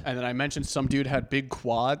 that's good. And then I mentioned some dude had big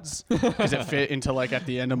quads because it fit into like at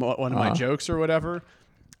the end of one of my jokes or whatever.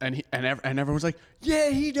 And everyone's like, yeah,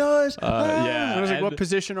 he does. Yeah. And I was like, what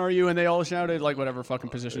position are you? And they all shouted like whatever fucking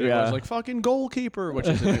position it was, like fucking goalkeeper, which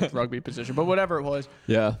is a rugby position, but whatever it was.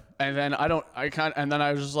 Yeah. And then and then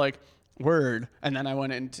I was just like, word. And then I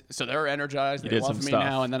went into, so they're energized. They love me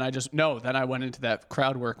now. And then I went into that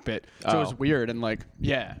crowd work bit. So it was weird and like,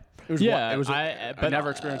 yeah. It was, I never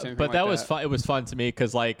experienced anything like that. But that was fun. It was fun to me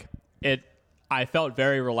because like I felt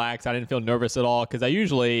very relaxed. I didn't feel nervous at all because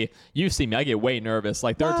you see me, I get way nervous.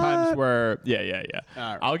 Like there are times where, yeah.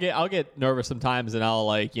 Right. I'll get nervous sometimes, and I'll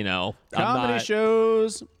like, comedy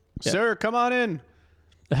shows, sir, come on in.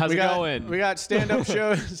 How's it going? We got stand-up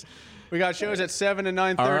shows. We got shows at 7 and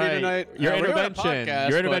 9:30 tonight. Your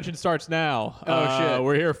intervention starts now. Oh shit,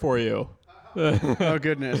 we're here for you. Oh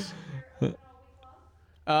goodness.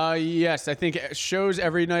 Yes, I think shows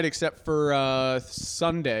every night except for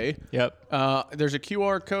Sunday. Yep. There's a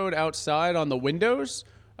QR code outside on the windows.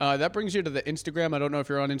 That brings you to the Instagram. I don't know if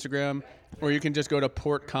you're on Instagram, or you can just go to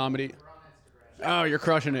Port Comedy. Oh, you're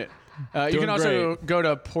crushing it. You can also go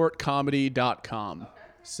to portcomedy.com.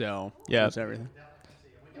 So that's everything.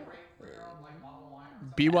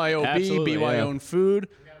 BYOB, BYON food.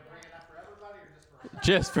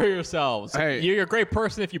 Just for yourselves. Hey, you're a great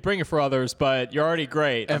person if you bring it for others, but you're already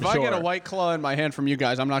great. If I get a White Claw in my hand from you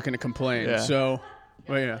guys, I'm not going to complain. Yeah. So,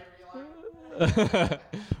 well, yeah.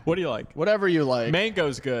 What do you like? Whatever you like.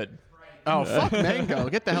 Mango's good. Oh, fuck mango.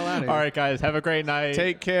 Get the hell out of here. All right, guys. Have a great night.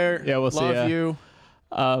 Take care. Yeah, we'll see ya. Love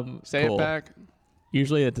you. Say it back.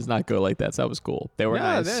 Usually it does not go like that, so that was cool. They were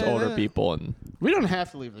nice, older people. And we don't have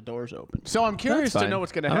to leave the doors open. So I'm curious to know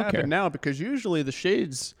what's going to happen now because usually the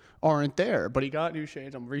shades aren't there. But he got new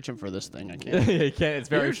shades. I'm reaching for this thing. I can't. You can't. It's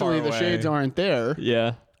very far away. Usually the shades aren't there.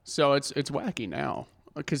 Yeah. So it's wacky now.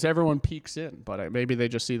 Because everyone peeks in, but maybe they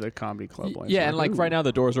just see the comedy club lights. Yeah, and like right now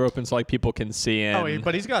the doors are open so like people can see in. Oh,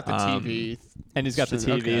 but he's got the TV. And he's got the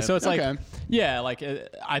TV. Okay. So it's like, yeah, like,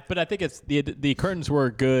 but I think it's the curtains were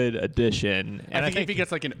a good addition. And I think if he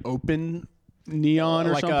gets like an open neon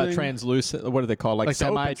or like something. Like a translucent, what do they call it? Like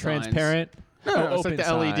semi-transparent? No, it's like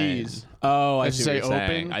the LEDs. Oh, I see what you're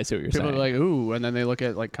saying. I see what you're saying. People are like, ooh, and then they look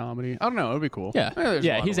at like comedy. I don't know. It'd be cool.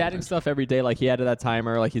 Yeah, he's adding stuff every day. Like he added that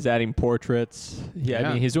timer. Like he's adding portraits. Yeah,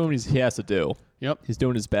 I mean, he's doing what he has to do. Yep. He's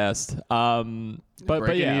doing his best.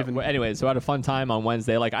 But yeah. Anyway, so I had a fun time on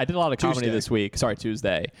Wednesday. Like I did a lot of comedy this week. Sorry,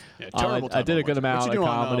 Tuesday. Yeah, terrible I did a good amount of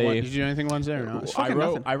comedy. Did you do anything Wednesday or not?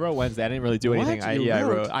 I wrote Wednesday. I didn't really do anything. I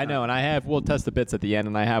wrote. I know, and we'll test the bits at the end,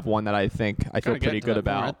 and I have one that I think I feel pretty good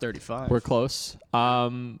about. We're at 35. We're close.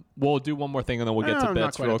 We'll do one more thing, and then we'll get to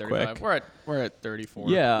bits real quick. We're at 34.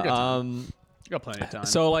 Yeah. Got plenty of time.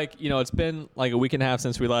 So, like, it's been like a week and a half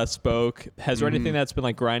since we last spoke. Has there anything that's been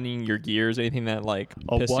like grinding your gears? Anything that like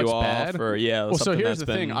pissed you off? Bad? Or well, so here's the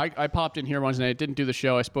thing. I popped in here Wednesday night. Didn't do the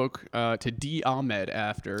show. I spoke to D. Ahmed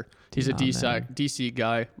after. He's a DC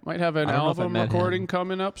guy. Might have an album recording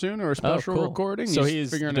coming up soon or a special recording. So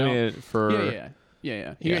he's figuring doing it for.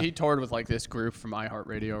 Yeah. He toured with like this group from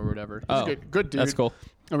iHeartRadio or whatever. He's good dude. That's cool.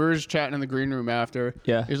 And we were just chatting in the green room after.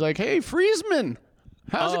 Yeah. He's like, "Hey, Friesman.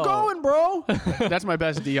 How's it going, bro?" That's my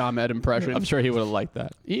best D. Ahmed impression. I'm sure he would have liked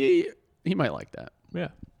that. he might like that. Yeah.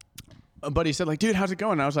 But he said, like, dude, how's it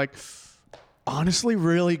going? And I was like, honestly,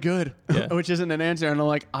 really good, which isn't an answer. And I'm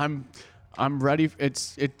like, I'm ready.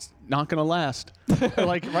 It's not gonna last.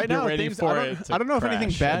 Like right now, things, I don't know if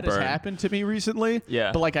anything bad has happened to me recently.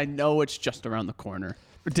 Yeah. But like I know it's just around the corner.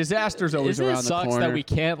 Disaster's always around the corner. It sucks that we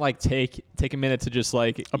can't like take a minute to just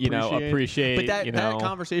like appreciate. But that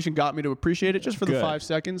conversation got me to appreciate it just for the 5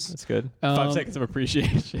 seconds. That's good. 5 seconds of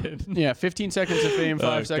appreciation. Yeah, 15 seconds of fame,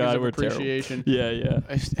 5 seconds of appreciation. Terrible. Yeah.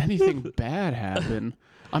 If anything bad happened.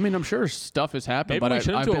 I mean, I'm sure stuff has happened. Maybe but we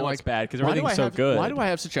shouldn't do what's bad because everything's so good. Why do I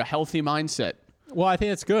have such a healthy mindset? Well, I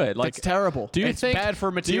think it's good. Like, it's terrible. It's bad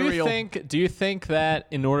for material. Do you think that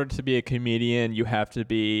in order to be a comedian, you have to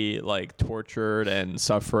be like tortured and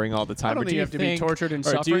suffering all the time? I don't think you have to be tortured and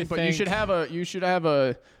suffering, but you should have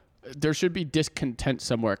a. There should be discontent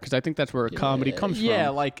somewhere because I think that's where comedy comes from. Yeah,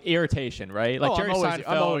 like irritation, right? Like Jerry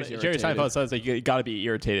Seinfeld says that you got to be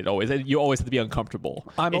irritated always. You always have to be uncomfortable.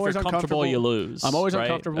 I'm always uncomfortable. You lose. I'm always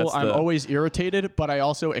uncomfortable. I'm always irritated, but I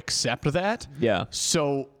also accept that. Yeah.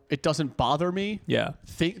 So it doesn't bother me. Yeah.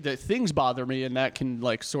 Things bother me, and that can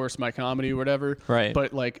like source my comedy or whatever. Right.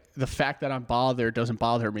 But like the fact that I'm bothered doesn't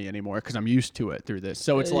bother me anymore because I'm used to it through this.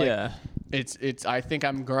 So it's like it's. I think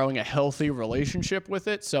I'm growing a healthy relationship with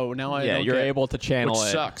it. So now you're able to channel which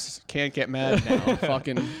it. Sucks. Can't get mad now.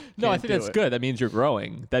 Fucking. No, I think that's good. That means you're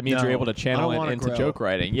growing. That means you're able to channel it into joke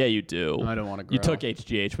writing. Yeah, you do. I don't want to grow. You took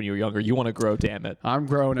HGH when you were younger. You want to grow, damn it. I'm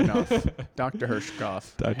grown enough. Dr.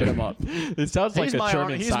 Hirschkopf. Hit him up. It sounds like a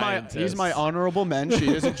German scientist. He's my honorable mensch.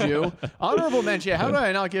 He is a Jew. Honorable mensch. Yeah, how do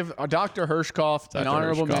I not give Dr. Hirschkopf an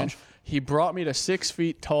honorable mensch? He brought me to 6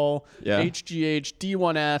 feet tall, HGH,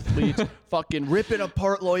 D1 athlete, fucking ripping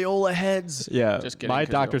apart Loyola heads. Yeah. Just kidding. My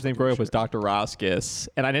doctor's name growing up was Dr. Roskis,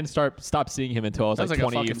 and I didn't stop seeing him until I was like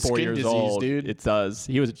 24 years old. Dude. It does.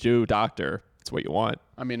 He was a Jew doctor. That's what you want.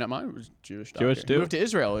 I mean, mine was Jewish. Jewish too. He moved to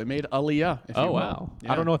Israel. It made Aliyah. Oh, wow.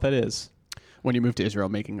 Yeah. I don't know what that is. When you move to Israel,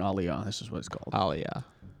 making Aliyah. This is what it's called. Aliyah.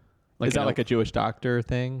 Is that like a Jewish doctor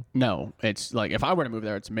thing? No. It's like if I were to move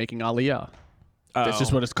there, it's making Aliyah. This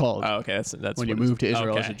is what it's called. Oh, okay. That's when you move to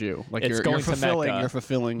Israel as a Jew. Like you're fulfilling. You're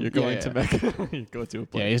fulfilling. You're going to Mecca. You go to a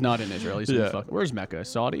place. Yeah, he's not in Israel. He's in where's Mecca?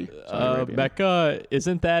 Saudi Arabia. Mecca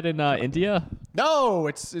isn't that in India? No,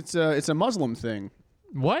 it's a Muslim thing.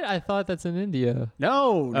 What? I thought that's in India.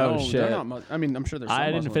 No. Oh shit. I mean, I'm sure there's.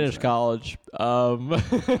 I didn't finish college.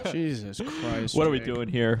 Jesus Christ. What are we doing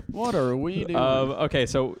here? What are we doing? Okay,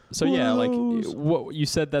 so yeah, like what you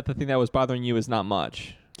said that the thing that was bothering you is not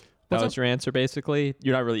much. That was your answer, basically.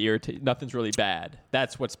 You're not really irritated. Nothing's really bad.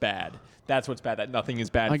 That's what's bad. That's what's bad. That nothing is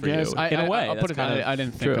bad for you. In a way, I'll put it I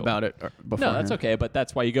didn't think about it before. No, that's okay. But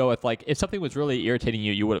that's why you go with like if something was really irritating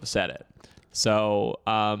you, you would have said it. So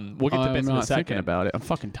we'll get to bits in a second. I'm not thinking about it. I'm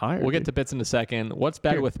fucking tired. We'll get to bits in a second. What's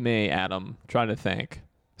bad with me, Adam? Trying to think.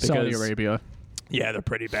 Saudi Arabia. Yeah, they're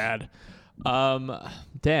pretty bad.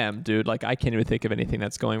 Damn, dude. Like I can't even think of anything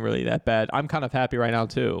that's going really that bad. I'm kind of happy right now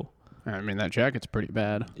too. I mean, that jacket's pretty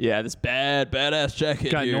bad. Yeah, this badass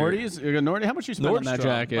jacket. Got Nordy's? You got Nordy? How much you spend on that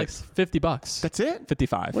jacket? Like $50. That's it?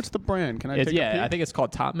 55. What's the brand? Can I take a peek? I think it's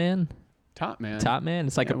called Top Man. Top Man.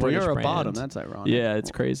 It's like a British you're brand. a bottom. That's ironic. Yeah, it's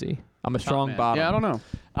crazy. I'm a strong bottom. Yeah, I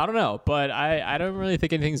don't know. But I don't really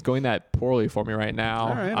think anything's going that poorly for me right now.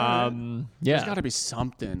 All right. Yeah. There's got to be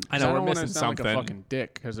something. I know we're missing something. Like a fucking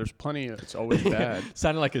dick because there's plenty. It's always bad.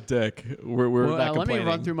 Sounded like a dick. We're not let me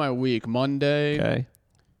run through my week. Monday. Okay.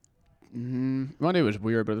 Monday was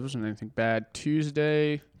weird, but there wasn't anything bad.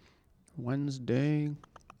 Tuesday, Wednesday.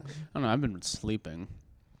 I don't know. I've been sleeping.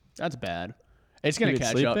 That's bad. It's gonna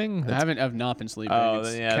catch sleeping? up. I've not been sleeping. Oh,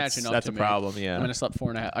 it's yeah, catching up that's to a me. problem. Yeah. I mean, I slept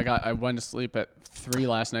 4.5. I went to sleep at 3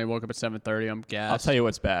 last night. Woke up at 7:30. I'm gassed. I'll tell you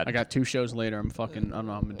what's bad. I got 2 shows later. I don't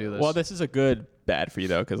know how I'm gonna do this. Well, this is a good bad for you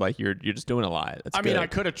though, because like you're just doing a lot. That's mean, I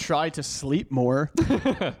could have tried to sleep more.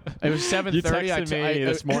 It was 7:30. You texted me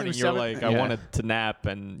this morning. You're like, I wanted to nap,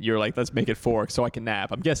 and you're like, let's make it 4 so I can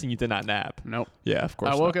nap. I'm guessing you did not nap. Nope. Yeah, of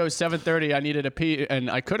course. I woke up at 7:30. I needed to pee, and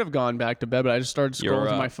I could have gone back to bed, but I just started scrolling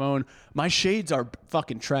through my phone. My shades are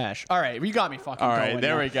fucking trash. All right, you got me fucking going. All right,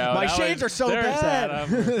 there we go. My shades are so bad.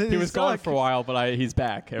 He was gone for a while, but he's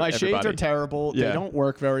back. My shades are terrible. Yeah. They don't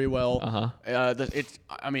work very well. Uh-huh.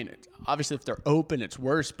 Obviously, if they're open, it's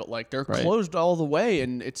worse, but like they're closed all the way,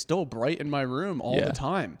 and it's still bright in my room all the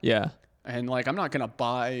time. Yeah. And like, I'm not gonna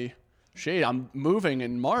buy shade. I'm moving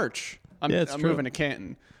in March. I'm moving to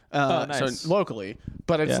Canton, nice. So locally.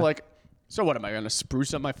 But it's like, so what am I gonna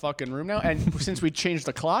spruce up my fucking room now? And since we changed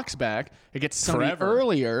the clocks back, it gets sunny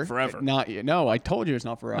earlier. Forever. Not yet. No, I told you it's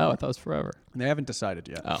not forever. No, I thought it was forever. They haven't decided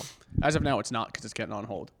yet. Oh. As of now, it's not because it's getting on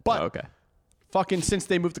hold. But okay. fucking since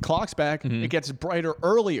they moved the clocks back, it gets brighter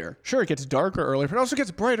earlier. Sure, it gets darker earlier, but it also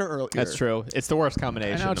gets brighter earlier. That's true. It's the worst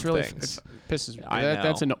combination it's of really things. it pisses me. I know.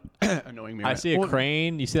 That's annoying me. I see a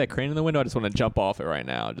crane. You see that crane in the window? I just want to jump off it right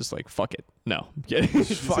now. Just like, fuck it. No, I'm kidding.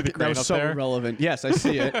 Fuck it. That was so irrelevant. Yes, I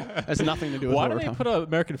see it. It has nothing to do with Why do they put an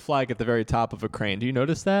American flag at the very top of a crane? Do you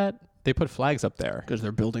notice that? They put flags up there. Because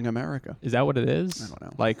they're building America. Is that what it is? I don't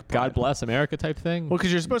know. Like, God bless America type thing? Well,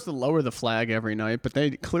 because you're supposed to lower the flag every night, but they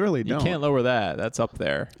clearly don't. You can't lower that. That's up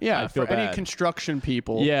there. Yeah, I feel for any bad. construction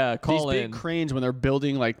people. Yeah, call these in. big cranes, when they're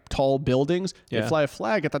building like tall buildings, Yeah. they fly a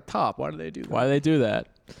flag at the top. Why do they do that? Why do they do that?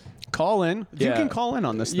 Call in. You Yeah. can call in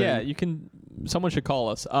on this thing. Yeah, you can. Someone should call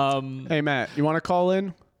us. Hey, Matt, you want to call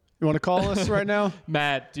in? You want to call us right now?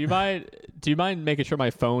 Matt, do you mind making sure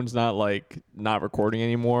my phone's not recording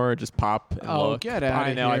anymore? Just pop and look. Get out of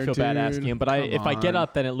here, I know, I feel bad dude. asking him, but if I get on.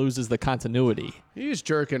 up, then it loses the continuity. He's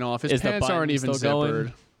jerking off. His Is the pants button aren't even still going?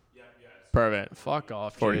 zippered. Perfect. Fuck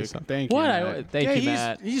off, 40 Jake. something. Thank you. What? Matt. Thank you,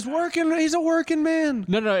 Matt. He's working. He's a working man.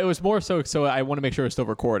 No, it was more so I want to make sure it's still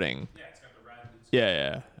recording. Yeah, it's got the red.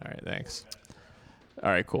 Yeah. All right, thanks. All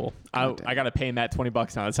right, cool. I got to pay Matt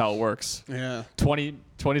 $20 now. That's how it works. Yeah. 20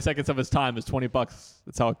 seconds of his time is $20.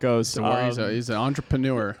 That's how it goes. So he's an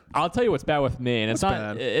entrepreneur. I'll tell you what's bad with me, and it's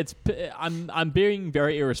not. bad? It's I'm being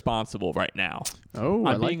very irresponsible right now. Oh,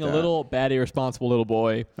 I'm being a little bad, irresponsible little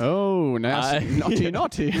boy. Oh, nasty, naughty.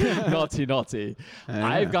 naughty.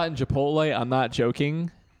 I've gotten Chipotle. I'm not joking.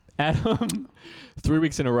 Adam, 3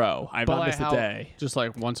 weeks in a row. I've not missed a day. Just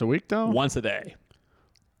like once a week, though. Once a day.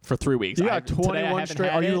 For 3 weeks. You got 21 straight.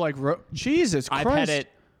 Are you like Jesus Christ? I've had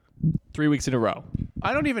it 3 weeks in a row.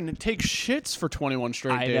 I don't even take shits for 21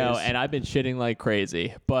 straight days. I know, and I've been shitting like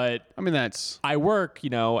crazy. But I mean, that's. I work,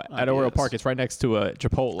 at Oriole Park. It's right next to a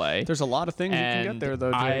Chipotle. There's a lot of things you can get there,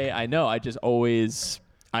 though. Jake. I know. I just always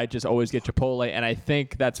get Chipotle, and I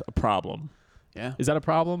think that's a problem. Yeah. Is that a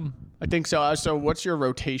problem? I think so. So what's your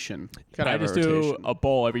rotation? I just do a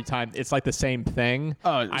bowl every time. It's like the same thing.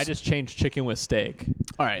 Oh, I just change chicken with steak.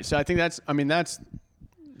 All right. So I think that's a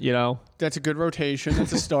good rotation.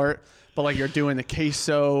 That's a start. But like you're doing the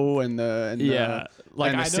queso and the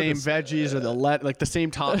same veggies or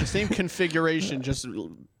the same configuration, just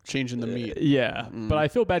changing the meat. Yeah, but I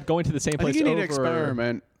feel bad going to the same place. I think you need over. to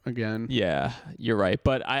experiment again. Yeah, you're right.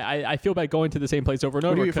 But I feel bad going to the same place over and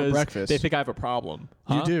over because they think I have a problem.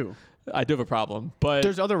 Huh? You do. I do have a problem, but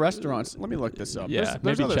there's other restaurants. Let me look this up. Yeah,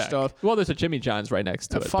 there's other check. stuff. Well, there's a Jimmy John's right next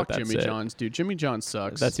to it. Fuck but that's Jimmy it. John's, dude. Jimmy John's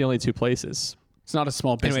sucks. That's the only two places. It's not a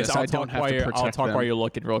small business. Anyways, I'll talk while you're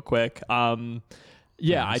looking real quick.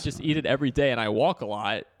 Yeah, I just eat it every day, and I walk a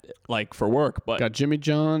lot, like for work. But got Jimmy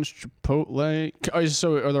John's, Chipotle.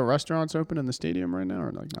 So are there restaurants open in the stadium right now,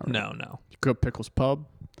 or like not really? No. Go Pickles Pub.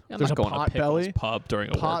 I'm There's not a going to Pickles Potbelly Pub during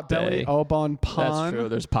a work Potbelly, day. Aubon Pond. That's true.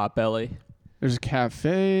 There's Potbelly. There's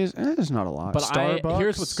cafes. There's not a lot. But Starbucks.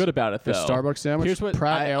 here's what's good about it, though. There's Starbucks sandwich. Here's what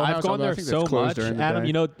Pratt Ale I've House, gone although I there think so that's closed much. during the Adam, day.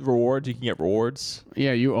 you know rewards. You can get rewards.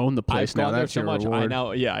 Yeah, you own the place I've now. gone there That's so your much. reward. I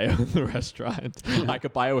know. Yeah, I own the restaurant. I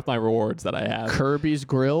could buy it with my rewards that I have. Kirby's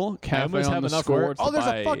Grill, Cafe almost on have the enough Square. rewards to There's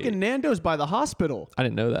buy- a fucking Nando's by the hospital. I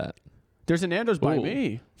didn't know that. There's a Nando's by Ooh.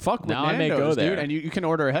 me. Fuck with Now I Nando's, may go there. dude, and you can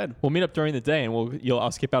order ahead. We'll meet up during the day, and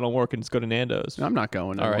I'll skip out on work and just go to Nando's. I'm not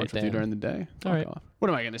going to All right, lunch with you damn. during the day. All right. What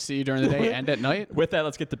am I going to see you during the day and at night? With that,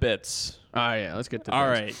 let's get the bits. Oh yeah, let's get to All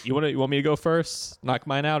this. right, you want me to go first? Knock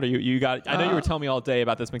mine out, or you got? I know you were telling me all day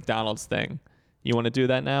about this McDonald's thing. You want to do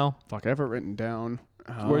that now? Fuck, I have it written down.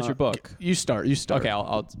 Where's your book? You start. Okay,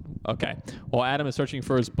 I'll. Okay. While Adam is searching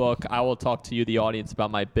for his book, I will talk to you, the audience,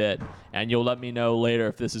 about my bit, and you'll let me know later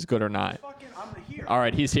if this is good or not. I'm here. All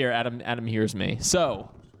right, he's here. Adam hears me. So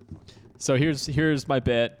here's my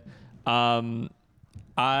bit.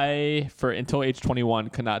 I until age 21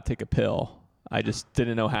 could not take a pill. I just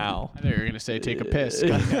didn't know how. I know you were gonna say take a piss.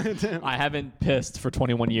 I haven't pissed for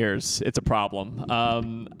 21 years. It's a problem.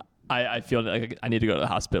 I feel like I need to go to the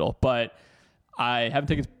hospital, but I haven't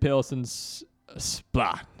taken a pill since.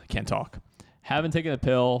 I can't talk. Haven't taken a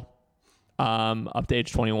pill up to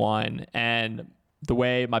age 21, and the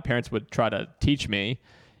way my parents would try to teach me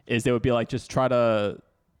is they would be like, just try to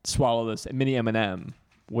swallow this mini M&M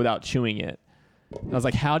without chewing it. And I was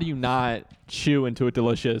like, how do you not chew into a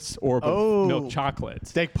delicious orb of milk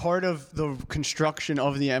chocolate? Like part of the construction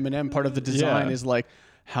of the M&M, part of the design is like,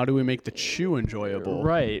 how do we make the chew enjoyable?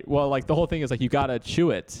 Right. Well, like the whole thing is like, you got to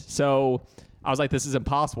chew it. So I was like, this is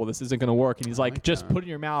impossible. This isn't going to work. And he's like, just put it in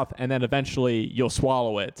your mouth and then eventually you'll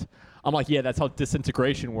swallow it. I'm like, yeah, that's how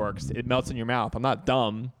disintegration works. It melts in your mouth. I'm not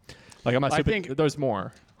dumb. Like, I'm not stupid. think There's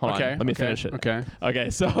more. Hold on. Let me finish it. Okay.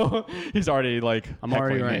 So he's already like, I'm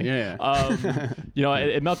already right. me. Yeah.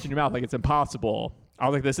 It melts in your mouth like it's impossible. I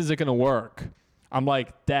was like, this isn't going to work. I'm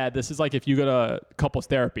like, Dad, this is like if you go to couples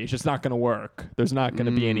therapy, it's just not going to work. There's not going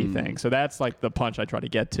to be anything. So that's like the punch I try to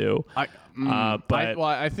get to. I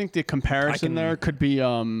think the comparison there could be.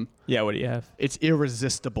 Yeah, what do you have? It's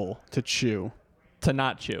irresistible to chew. To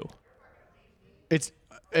not chew. It's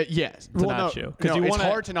yes. To not chew. Because it's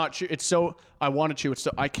hard to not chew. It's so I want to chew. It's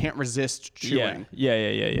so I can't resist chewing.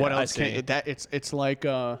 Yeah. What else can that?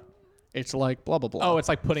 It's like blah blah blah. Oh, it's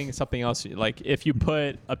like putting something else. Like if you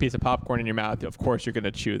put a piece of popcorn in your mouth, of course you're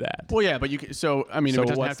gonna chew that. Well, yeah, but you can, so I mean, so it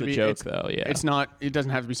doesn't what's have to the be. joke though? Yeah, it's not. It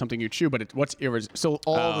doesn't have to be something you chew, but what's irresistible. So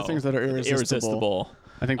all the things that are irresistible.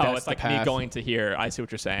 I think that's it's like me going to here. I see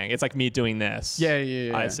what you're saying. It's like me doing this.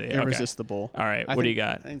 Yeah. I see. Irresistible. Okay. All right. What do you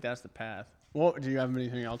got? I think that's the path. Well, do you have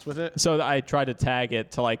anything else with it? So I tried to tag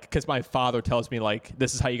it to like, because my father tells me like,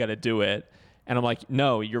 this is how you got to do it. And I'm like,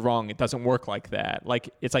 no, you're wrong. It doesn't work like that.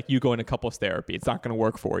 Like, it's like you go into couples therapy. It's not going to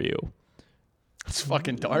work for you. It's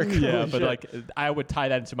fucking dark. Yeah, but like, I would tie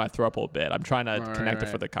that into my throuple bit. I'm trying to connect it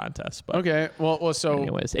for the contest. But okay. Well, so.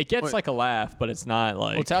 Anyways, it gets like a laugh, but it's not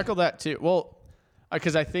like. We'll tackle that too. Well,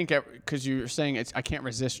 because I think, because you're saying I can't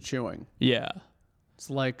resist chewing. Yeah. It's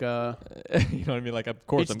like. You know what I mean? Like, of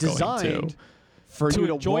course I'm going to. For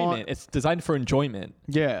enjoyment. It's designed for enjoyment.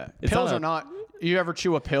 Yeah. Pills are not. You ever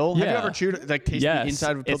chew a pill? Yeah. Have you ever chewed like taste the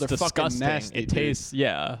inside of a pill? They're disgusting. Fucking nasty. It tastes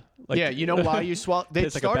like, you know why you swallow? They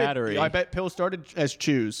tastes like a battery. I bet pills started as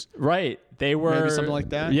chews. Right. They were maybe something like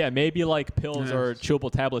that. Yeah, maybe like pills or chewable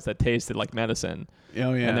tablets that tasted like medicine.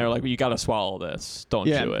 Oh yeah. And they're like, well, you got to swallow this. Don't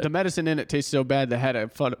chew it. The medicine in it tastes so bad they had to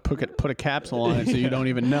put a capsule on it so you don't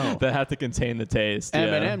even know. That have to contain the taste.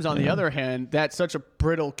 M&Ms on the other hand, that's such a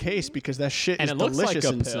brittle case because that shit is delicious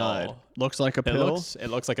inside. Looks like a pill. It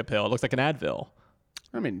looks like a pill. It looks like an Advil.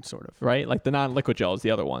 I mean, sort of. Right? Like the non-liquid gels,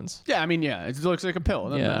 the other ones. Yeah, I mean, it looks like a pill.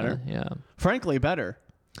 It doesn't matter. Yeah. Frankly, better.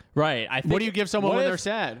 Right. What do you give someone when they're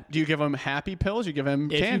sad? Do you give them happy pills? You give them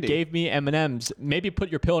candy? If you gave me M&Ms, maybe put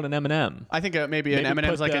your pill in an M&M. I think maybe an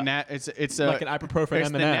M&M's like it's like an ibuprofen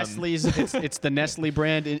M&M. It's the Nestle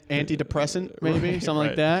brand antidepressant, maybe something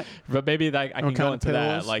like that. But maybe I can go into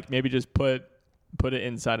that. Like maybe just put it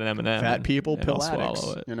inside an M&M. Fat people, pill addicts.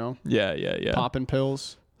 Swallow it. You know. Yeah. Popping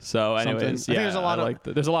pills. So, anyways, I think there's a lot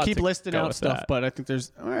there's a lot. Keep listing out stuff, but I think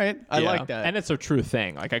there's all right. I like that, and it's a true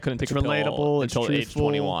thing. Like I couldn't take a pill relatable until age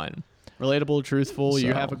 21. Relatable, truthful. So,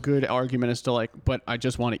 you have a good argument as to like, but I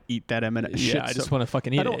just want to eat that M&M. Yeah, I just want to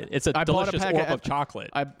fucking eat it. It's a delicious orb of chocolate.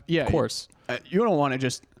 Of course. You don't want to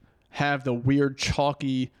just have the weird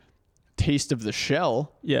chalky taste of the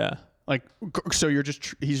shell. Yeah. Like, so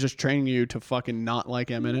he's just training you to fucking not like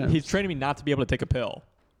M&M's. He's training me not to be able to take a pill.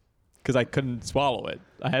 Because I couldn't swallow it.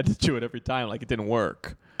 I had to chew it every time. Like it didn't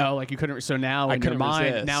work. Oh, like you couldn't. So now in your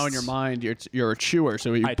mind, you're a chewer.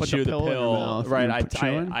 So you put the pill in your mouth. Right.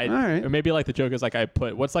 All right. Or maybe like the joke is like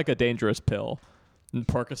what's like a dangerous pill?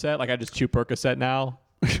 Percocet. Like I just chew Percocet now.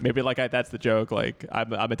 Maybe like that's the joke. Like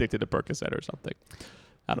I'm addicted to Percocet or something.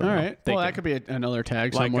 I don't know. All right. Well, that could be another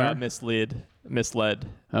tag somewhere. Like misled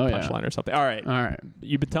punchline or something. All right.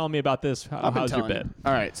 You've been telling me about this. How's your bit?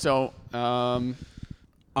 All right. So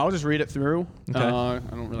I'll just read it through. Okay. I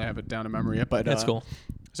don't really have it down to memory yet, but that's cool.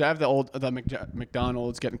 So I have the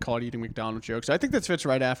McDonald's getting caught eating McDonald's jokes. So I think this fits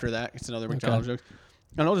right after that. It's another McDonald's joke.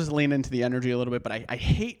 And I'll just lean into the energy a little bit, but I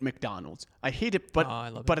hate McDonald's. I hate it,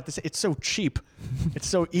 but it's so cheap. It's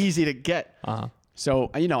so easy to get. So,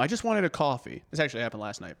 I just wanted a coffee. This actually happened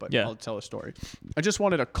last night, but I'll tell a story. I just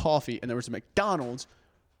wanted a coffee, and there was a McDonald's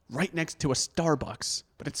right next to a Starbucks,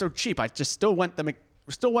 but it's so cheap. I just still went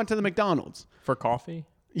to the McDonald's. For coffee?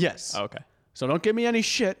 Yes. Okay. So don't give me any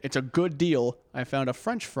shit. It's a good deal. I found a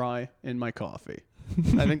French fry in my coffee.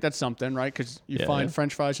 I think that's something, right? Because you find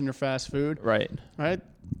French fries in your fast food. Right.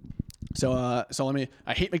 So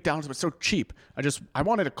I hate McDonald's, but it's so cheap. I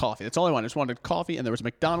wanted a coffee. That's all I wanted. I just wanted coffee, and there was a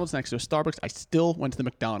McDonald's next to a Starbucks. I still went to the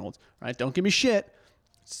McDonald's, right? Don't give me shit.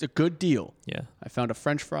 It's a good deal. Yeah. I found a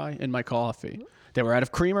French fry in my coffee. They were out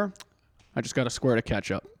of creamer. I just got a squirt of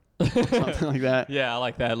ketchup. Something like that. Yeah, I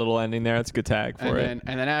like that little ending there. It's a good tag for it.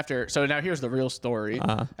 And then after, so now here's the real story.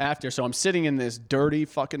 So I'm sitting in this dirty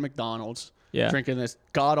fucking McDonald's, drinking this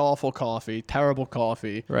god-awful coffee, terrible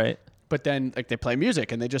coffee. Right. But then like they play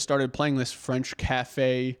music, and they just started playing this French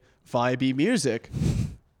cafe vibey music.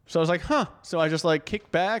 So I was like, huh. So I just like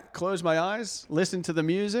kicked back, closed my eyes, listened to the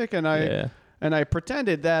music, and I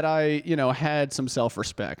pretended that I, had some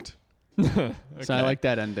self-respect. Okay. So I like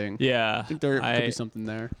that ending. Yeah. I think there could be something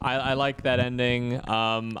there. I like that ending.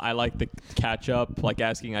 I like the catch-up, like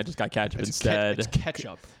asking I just got ketchup instead. It's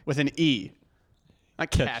ketchup with an E.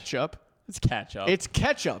 Not ketchup. It's ketchup. It's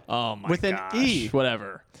ketchup. Oh my with gosh. an E.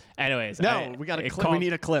 Whatever. Anyways, we got a clip. We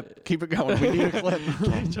need a clip. Keep it going. We need a clip.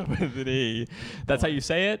 Ketchup with an E. That's how you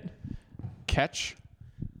say it. Catch.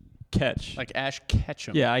 Like Ash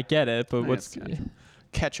Ketchum. Yeah, I get it, but what's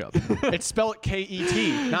ketchup? It's spelled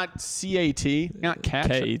K-E-T, not C-A-T, not catch.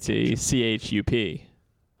 K-E-T-C-H-U-P.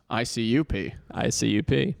 I-C-U-P.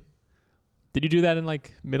 I-C-U-P. Did you do that in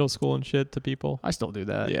like middle school and shit to people? I still do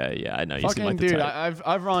that. Yeah, I know. You fucking seem like the dude, type.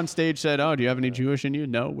 I've on stage said, "Oh, do you have any Jewish in you?"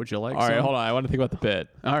 No. Would you like? All right, some? hold on. I want to think about the bit.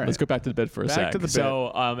 All right, let's go back to the bit for a sec. To the bit. So,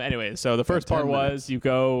 anyway, so the first part was you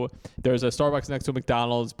go. There's a Starbucks next to a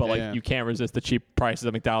McDonald's, but you can't resist the cheap prices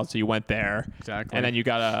of McDonald's, so you went there. Exactly. And then you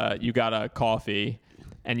got a coffee,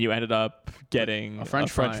 and you ended up getting a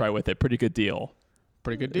French fry with it. Pretty good deal.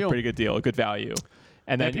 Pretty good deal. Good value.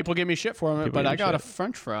 And then people give me shit for it, but I got a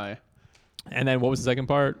French fry. And then what was the second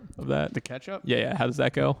part of that? The ketchup? Yeah. How does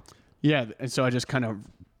that go? Yeah, and so I just kind of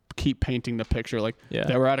keep painting the picture. Like,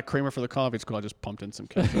 they were out of creamer for the coffee. It's cool. I just pumped in some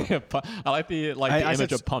ketchup. I like the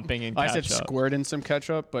image of pumping in ketchup. I said squirt in some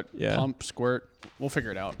ketchup, but pump, squirt. We'll figure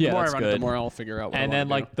it out. Yeah, the more that's I run good. it, the more I'll figure out what and I then,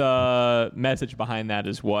 want to do. the message behind that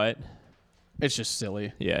is what? It's just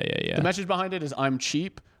silly. Yeah. The message behind it is I'm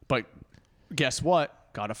cheap, but guess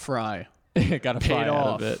what? Got a fry. Got a fry out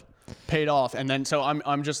of it. Paid off. And then so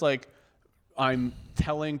I'm just like, I'm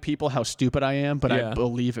telling people how stupid I am, but I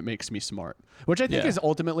believe it makes me smart, which I think is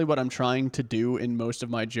ultimately what I'm trying to do in most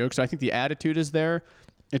of my jokes. So I think the attitude is there.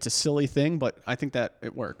 It's a silly thing, but I think that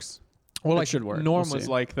it works. Well, it should work. Norm was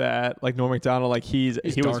like that. Like Norm Macdonald, like he's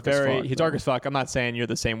dark as fuck. I'm not saying you're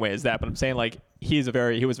the same way as that, but I'm saying like he was a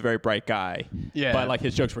very bright guy. Yeah. But like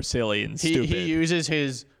his jokes were silly and stupid. He uses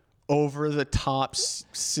his over the top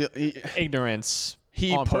ignorance.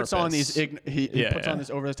 He puts on these puts on this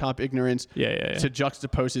over the top ignorance to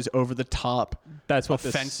juxtapose his over the top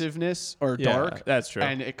offensiveness or dark. That's true.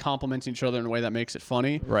 And it complements each other in a way that makes it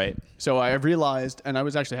funny. Right. So I realized, and I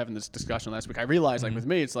was actually having this discussion last week, I realized like with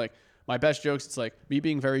me, it's like my best jokes, it's like me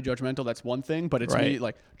being very judgmental, that's one thing, but it's me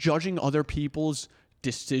like judging other people's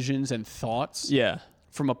decisions and thoughts. Yeah.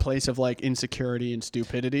 From a place of like insecurity and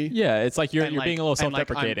stupidity. Yeah, it's like you're being a little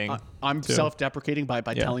self-deprecating. I'm self-deprecating by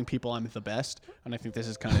telling people I'm the best, and I think this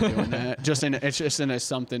is kind of doing that. It's just in a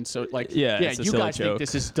something. So like, you guys joke. think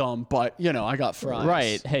this is dumb, but I got fries.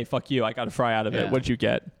 Right? Hey, fuck you! I got a fry out of it. What'd you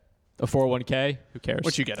get? A 401k? Who cares?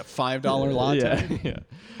 What you get? A $5 latte. Yeah.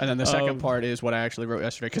 And then the second part is what I actually wrote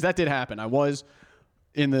yesterday, because that did happen. I was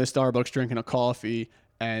in the Starbucks drinking a coffee,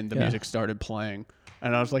 and the music started playing.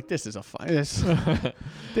 And I was like, this is a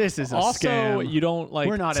this is a also, scam. You don't like.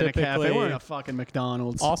 We're not in a cafe. We're in a fucking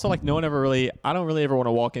McDonald's. Also, like, no one ever really. I don't really ever want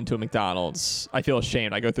to walk into a McDonald's. I feel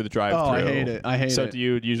ashamed. I go through the drive-thru. Oh, I hate it. So, do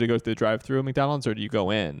you usually go through the drive-thru at McDonald's, or do you go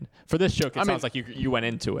in? For this joke, it sounds like you went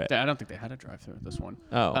into it. I don't think they had a drive-thru at this one.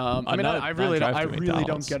 Oh, I mean, I really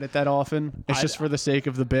don't get it that often. It's just for the sake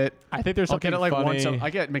of the bit. I think there's something funny. I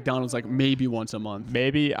get McDonald's like maybe once a month.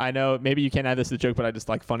 Maybe you can't add this to the joke, but I just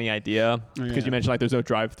like funny idea because you mentioned like there's no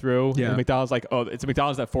drive-thru. Yeah. And McDonald's like, oh, it's a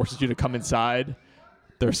McDonald's that forces you to come inside.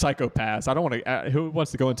 They're psychopaths. I don't want to. Who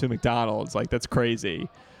wants to go into McDonald's? Like that's crazy.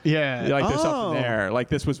 Yeah. Like there's something there. Like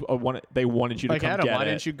this was one. They wanted you to come Adam, get why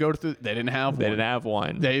didn't you go through? They didn't have one. They didn't have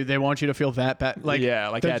one. They want you to feel that bad. Like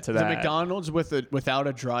add to that. The McDonald's without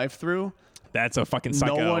a drive-through. That's a fucking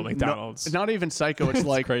psycho McDonald's. Not even psycho. It's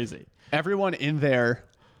like crazy. Everyone in there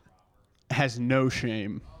has no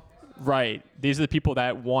shame. Right. These are the people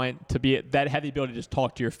that want to be that have the ability to just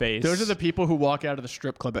talk to your face. Those are the people who walk out of the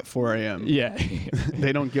strip club at 4 a.m. Yeah.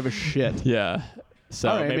 They don't give a shit. Yeah.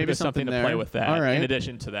 So maybe there's something to play with that. All right. In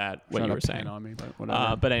addition to that, what you were saying. On me, but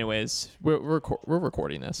whatever. But anyways, we're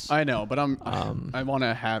recording this. I know, but I want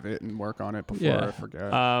to have it and work on it before I forget.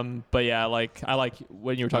 But yeah, I like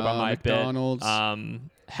when you were talking about my McDonald's. bit.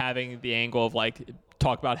 Having the angle of like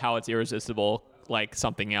talk about how it's irresistible, like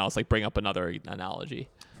something else, like bring up another analogy.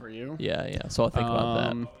 For you? Yeah. So I'll think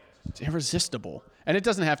about that. It's irresistible, and it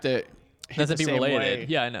doesn't have to. Doesn't be related.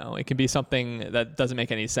 Yeah, I know. It can be something that doesn't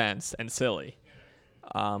make any sense and silly.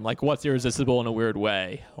 Like what's irresistible in a weird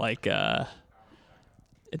way? Like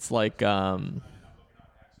it's like going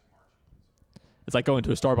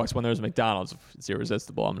to a Starbucks when there's a McDonald's. It's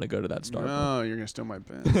irresistible. I'm gonna go to that Starbucks. Oh, you're gonna steal my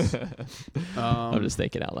bins. I'm just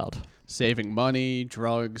thinking out loud. Saving money,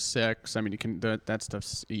 drugs, sex. I mean, you can that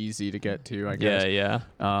stuff's easy to get to. I guess.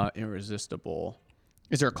 Yeah. Irresistible.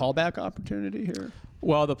 Is there a callback opportunity here?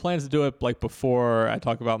 Well, the plan is to do it like before I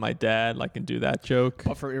talk about my dad, like and do that joke.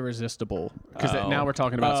 But for irresistible, because now we're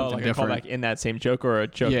talking about something like different. A callback in that same joke or a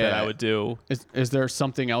joke that I would do. Is there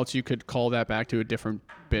something else you could call that back to a different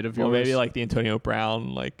bit of yours? Well, maybe like the Antonio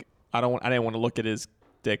Brown. Like I didn't want to look at his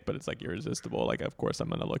dick, but it's like irresistible. Like, of course I'm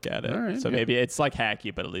gonna look at it. Right, so maybe it's like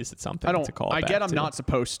hacky, but at least it's something to call. I back get I'm to. not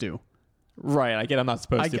supposed to. Right. I get I'm not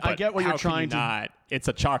supposed to. I get what how you're trying can you to. not? It's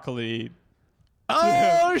a chocolatey.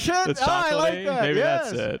 Oh shit! It's I like chocolatey. that. Maybe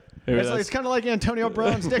yes. that's it. Maybe It's kind of like Antonio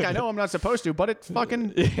Brown's dick. I know I'm not supposed to, but it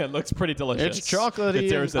fucking. Yeah, it looks pretty delicious. It's chocolatey.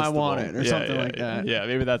 It's And I irresistible. want it, or something like that. Yeah,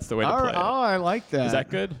 maybe that's the way to play it. Oh, I like that. Is that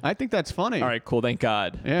good? I think that's funny. All right, cool. Thank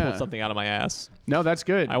God. Yeah. Pulled something out of my ass. No, that's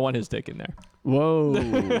good. I want his dick in there. Whoa.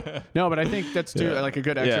 No, but I think that's too Yeah. like a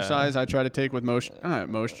good Yeah. exercise. I try to take with most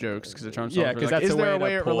jokes because it turns. Yeah, 'cause that's is a there way a to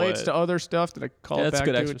way it pull relates it. to other stuff that I call Yeah, it that's back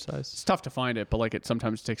a good to? exercise. It's tough to find it, but like it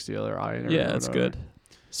sometimes takes the other eye. Yeah, that's good.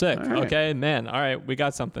 Sick. All right. Okay, man. All right, we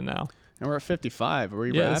got something now. And we're at 55. Are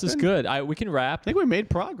we Yeah, wrapping? this is good. We can wrap. I think we made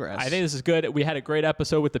progress. I think this is good. We had a great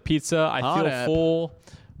episode with the pizza. I Hot feel app. full.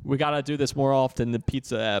 We gotta do this more often. The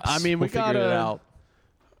pizza apps. I mean, we'll we figure gotta. it out.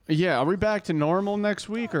 Yeah, are we back to normal next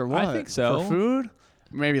week or what? I think so. For food?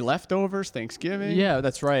 Maybe leftovers, Thanksgiving? Yeah,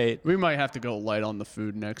 that's right. We might have to go light on the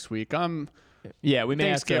food next week. Yeah, we may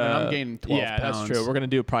have to. Thanksgiving, I'm gaining 12 Yeah, that's pounds. true. We're gonna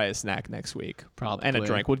do probably a snack next week, Probably. and a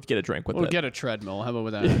drink. We'll get a drink with We'll it. get a treadmill. How about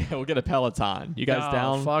with that? We'll get a Peloton. You guys Oh,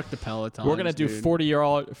 down? Fuck the Peloton. We're gonna do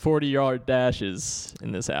 40-yard dashes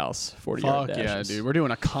in this house. 40-yard Fuck dashes. yeah, dude. We're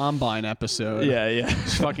doing a combine episode. Yeah.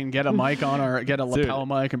 Just fucking get a mic on or get a lapel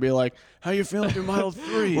mic and be like, how you feeling through mile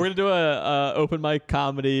 3? We're gonna do a open mic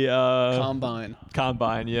comedy Combine.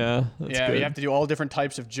 combine. Yeah, that's Yeah, good. you have to do all different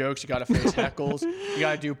types of jokes. You got to face heckles. You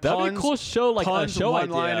got to do puns. That'd be a cool show, like puns, a show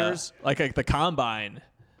one-liners. idea, like the combine.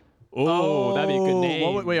 Oh, that'd be a good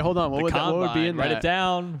name. Wait, hold on. What would be in that? Write it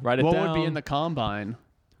down. Write it What down. would be in the combine?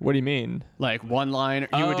 What do you mean? Like one-liner.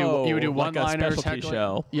 You would do like a one-liners. specialty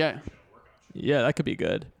show. Yeah. Yeah, that could be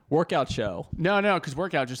good. Workout show. No, because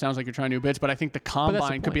workout just sounds like you're trying to do bits. But I think the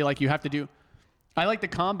combine could be like you have to do. I like the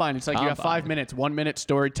combine. It's like you have 5 minutes. 1 minute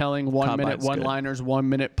storytelling, 1 minute Combine's one-liners, 1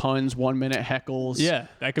 minute puns, 1 minute heckles. Yeah,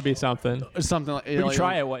 that could be something. Something like We can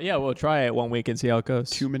try it. Yeah, we'll try it 1 week and see how it goes.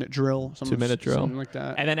 2 minute drill. 2 minute drill. Something like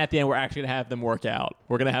that. And then at the end, we're actually going to have them work out.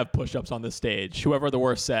 We're going to have push-ups on the stage. Whoever the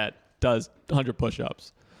worst set does 100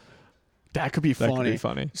 push-ups. That could be funny. That could be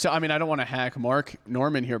funny. So, I mean, I don't want to hack Mark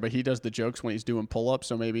Norman here, but he does the jokes when he's doing pull-ups.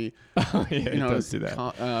 So maybe, He does do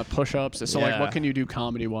that. push-ups. So, like, Yeah. what can you do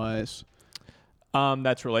comedy-wise?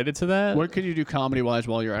 That's related to that. What can you do comedy-wise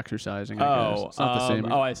while you're exercising? I guess. It's not the same.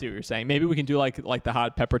 I see what you're saying. Maybe we can do like the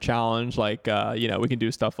hot pepper challenge. Like, we can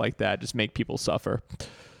do stuff like that. Just make people suffer.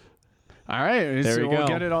 All right. There we we'll go.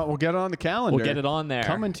 get it on. We'll get it on the calendar. We'll get it on there.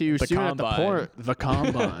 Coming to you The soon combine. at the port. The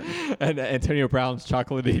combine. And Antonio Brown's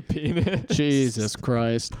chocolatey penis. Jesus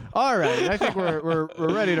Christ. All right. I think we're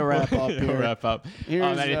ready to wrap up here. We'll wrap up.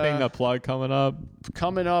 Here's, Anything to plug coming up?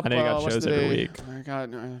 Coming up. I know you got what's shows the every day? week. I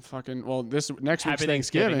got fucking. Well, this next week's Happy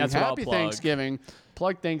Thanksgiving. Thanksgiving. That's what I'll Happy plug. Thanksgiving.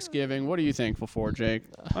 Plug Thanksgiving. What are you thankful for, Jake?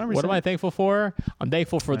 What am I thankful for? I'm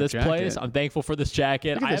thankful for this jacket. place. I'm thankful for this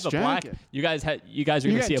jacket. Look at I this have a black. jacket. You guys are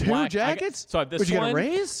gonna got see a two black jackets? So I have this Would you get a one.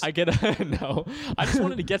 raise? I get a no. I just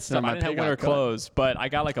wanted to get stuff. my I didn't have pay got winter cut. clothes, but I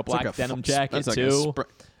got like a black like a denim fu- jacket that's like a too. spr-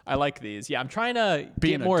 I like these. Yeah, I'm trying to Be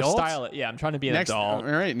get an more adult? stylish. Yeah, I'm trying to be an Next, adult.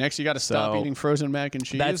 all right. Next, you got to stop So, eating frozen mac and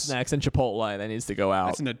cheese. That's next, and Chipotle that needs to go out.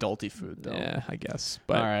 That's an adulty food, though. Yeah, I guess.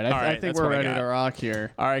 But All right. I think that's we're what I ready got. to rock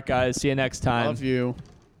here. All right, guys. See you next time. Love you.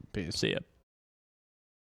 Peace. See ya.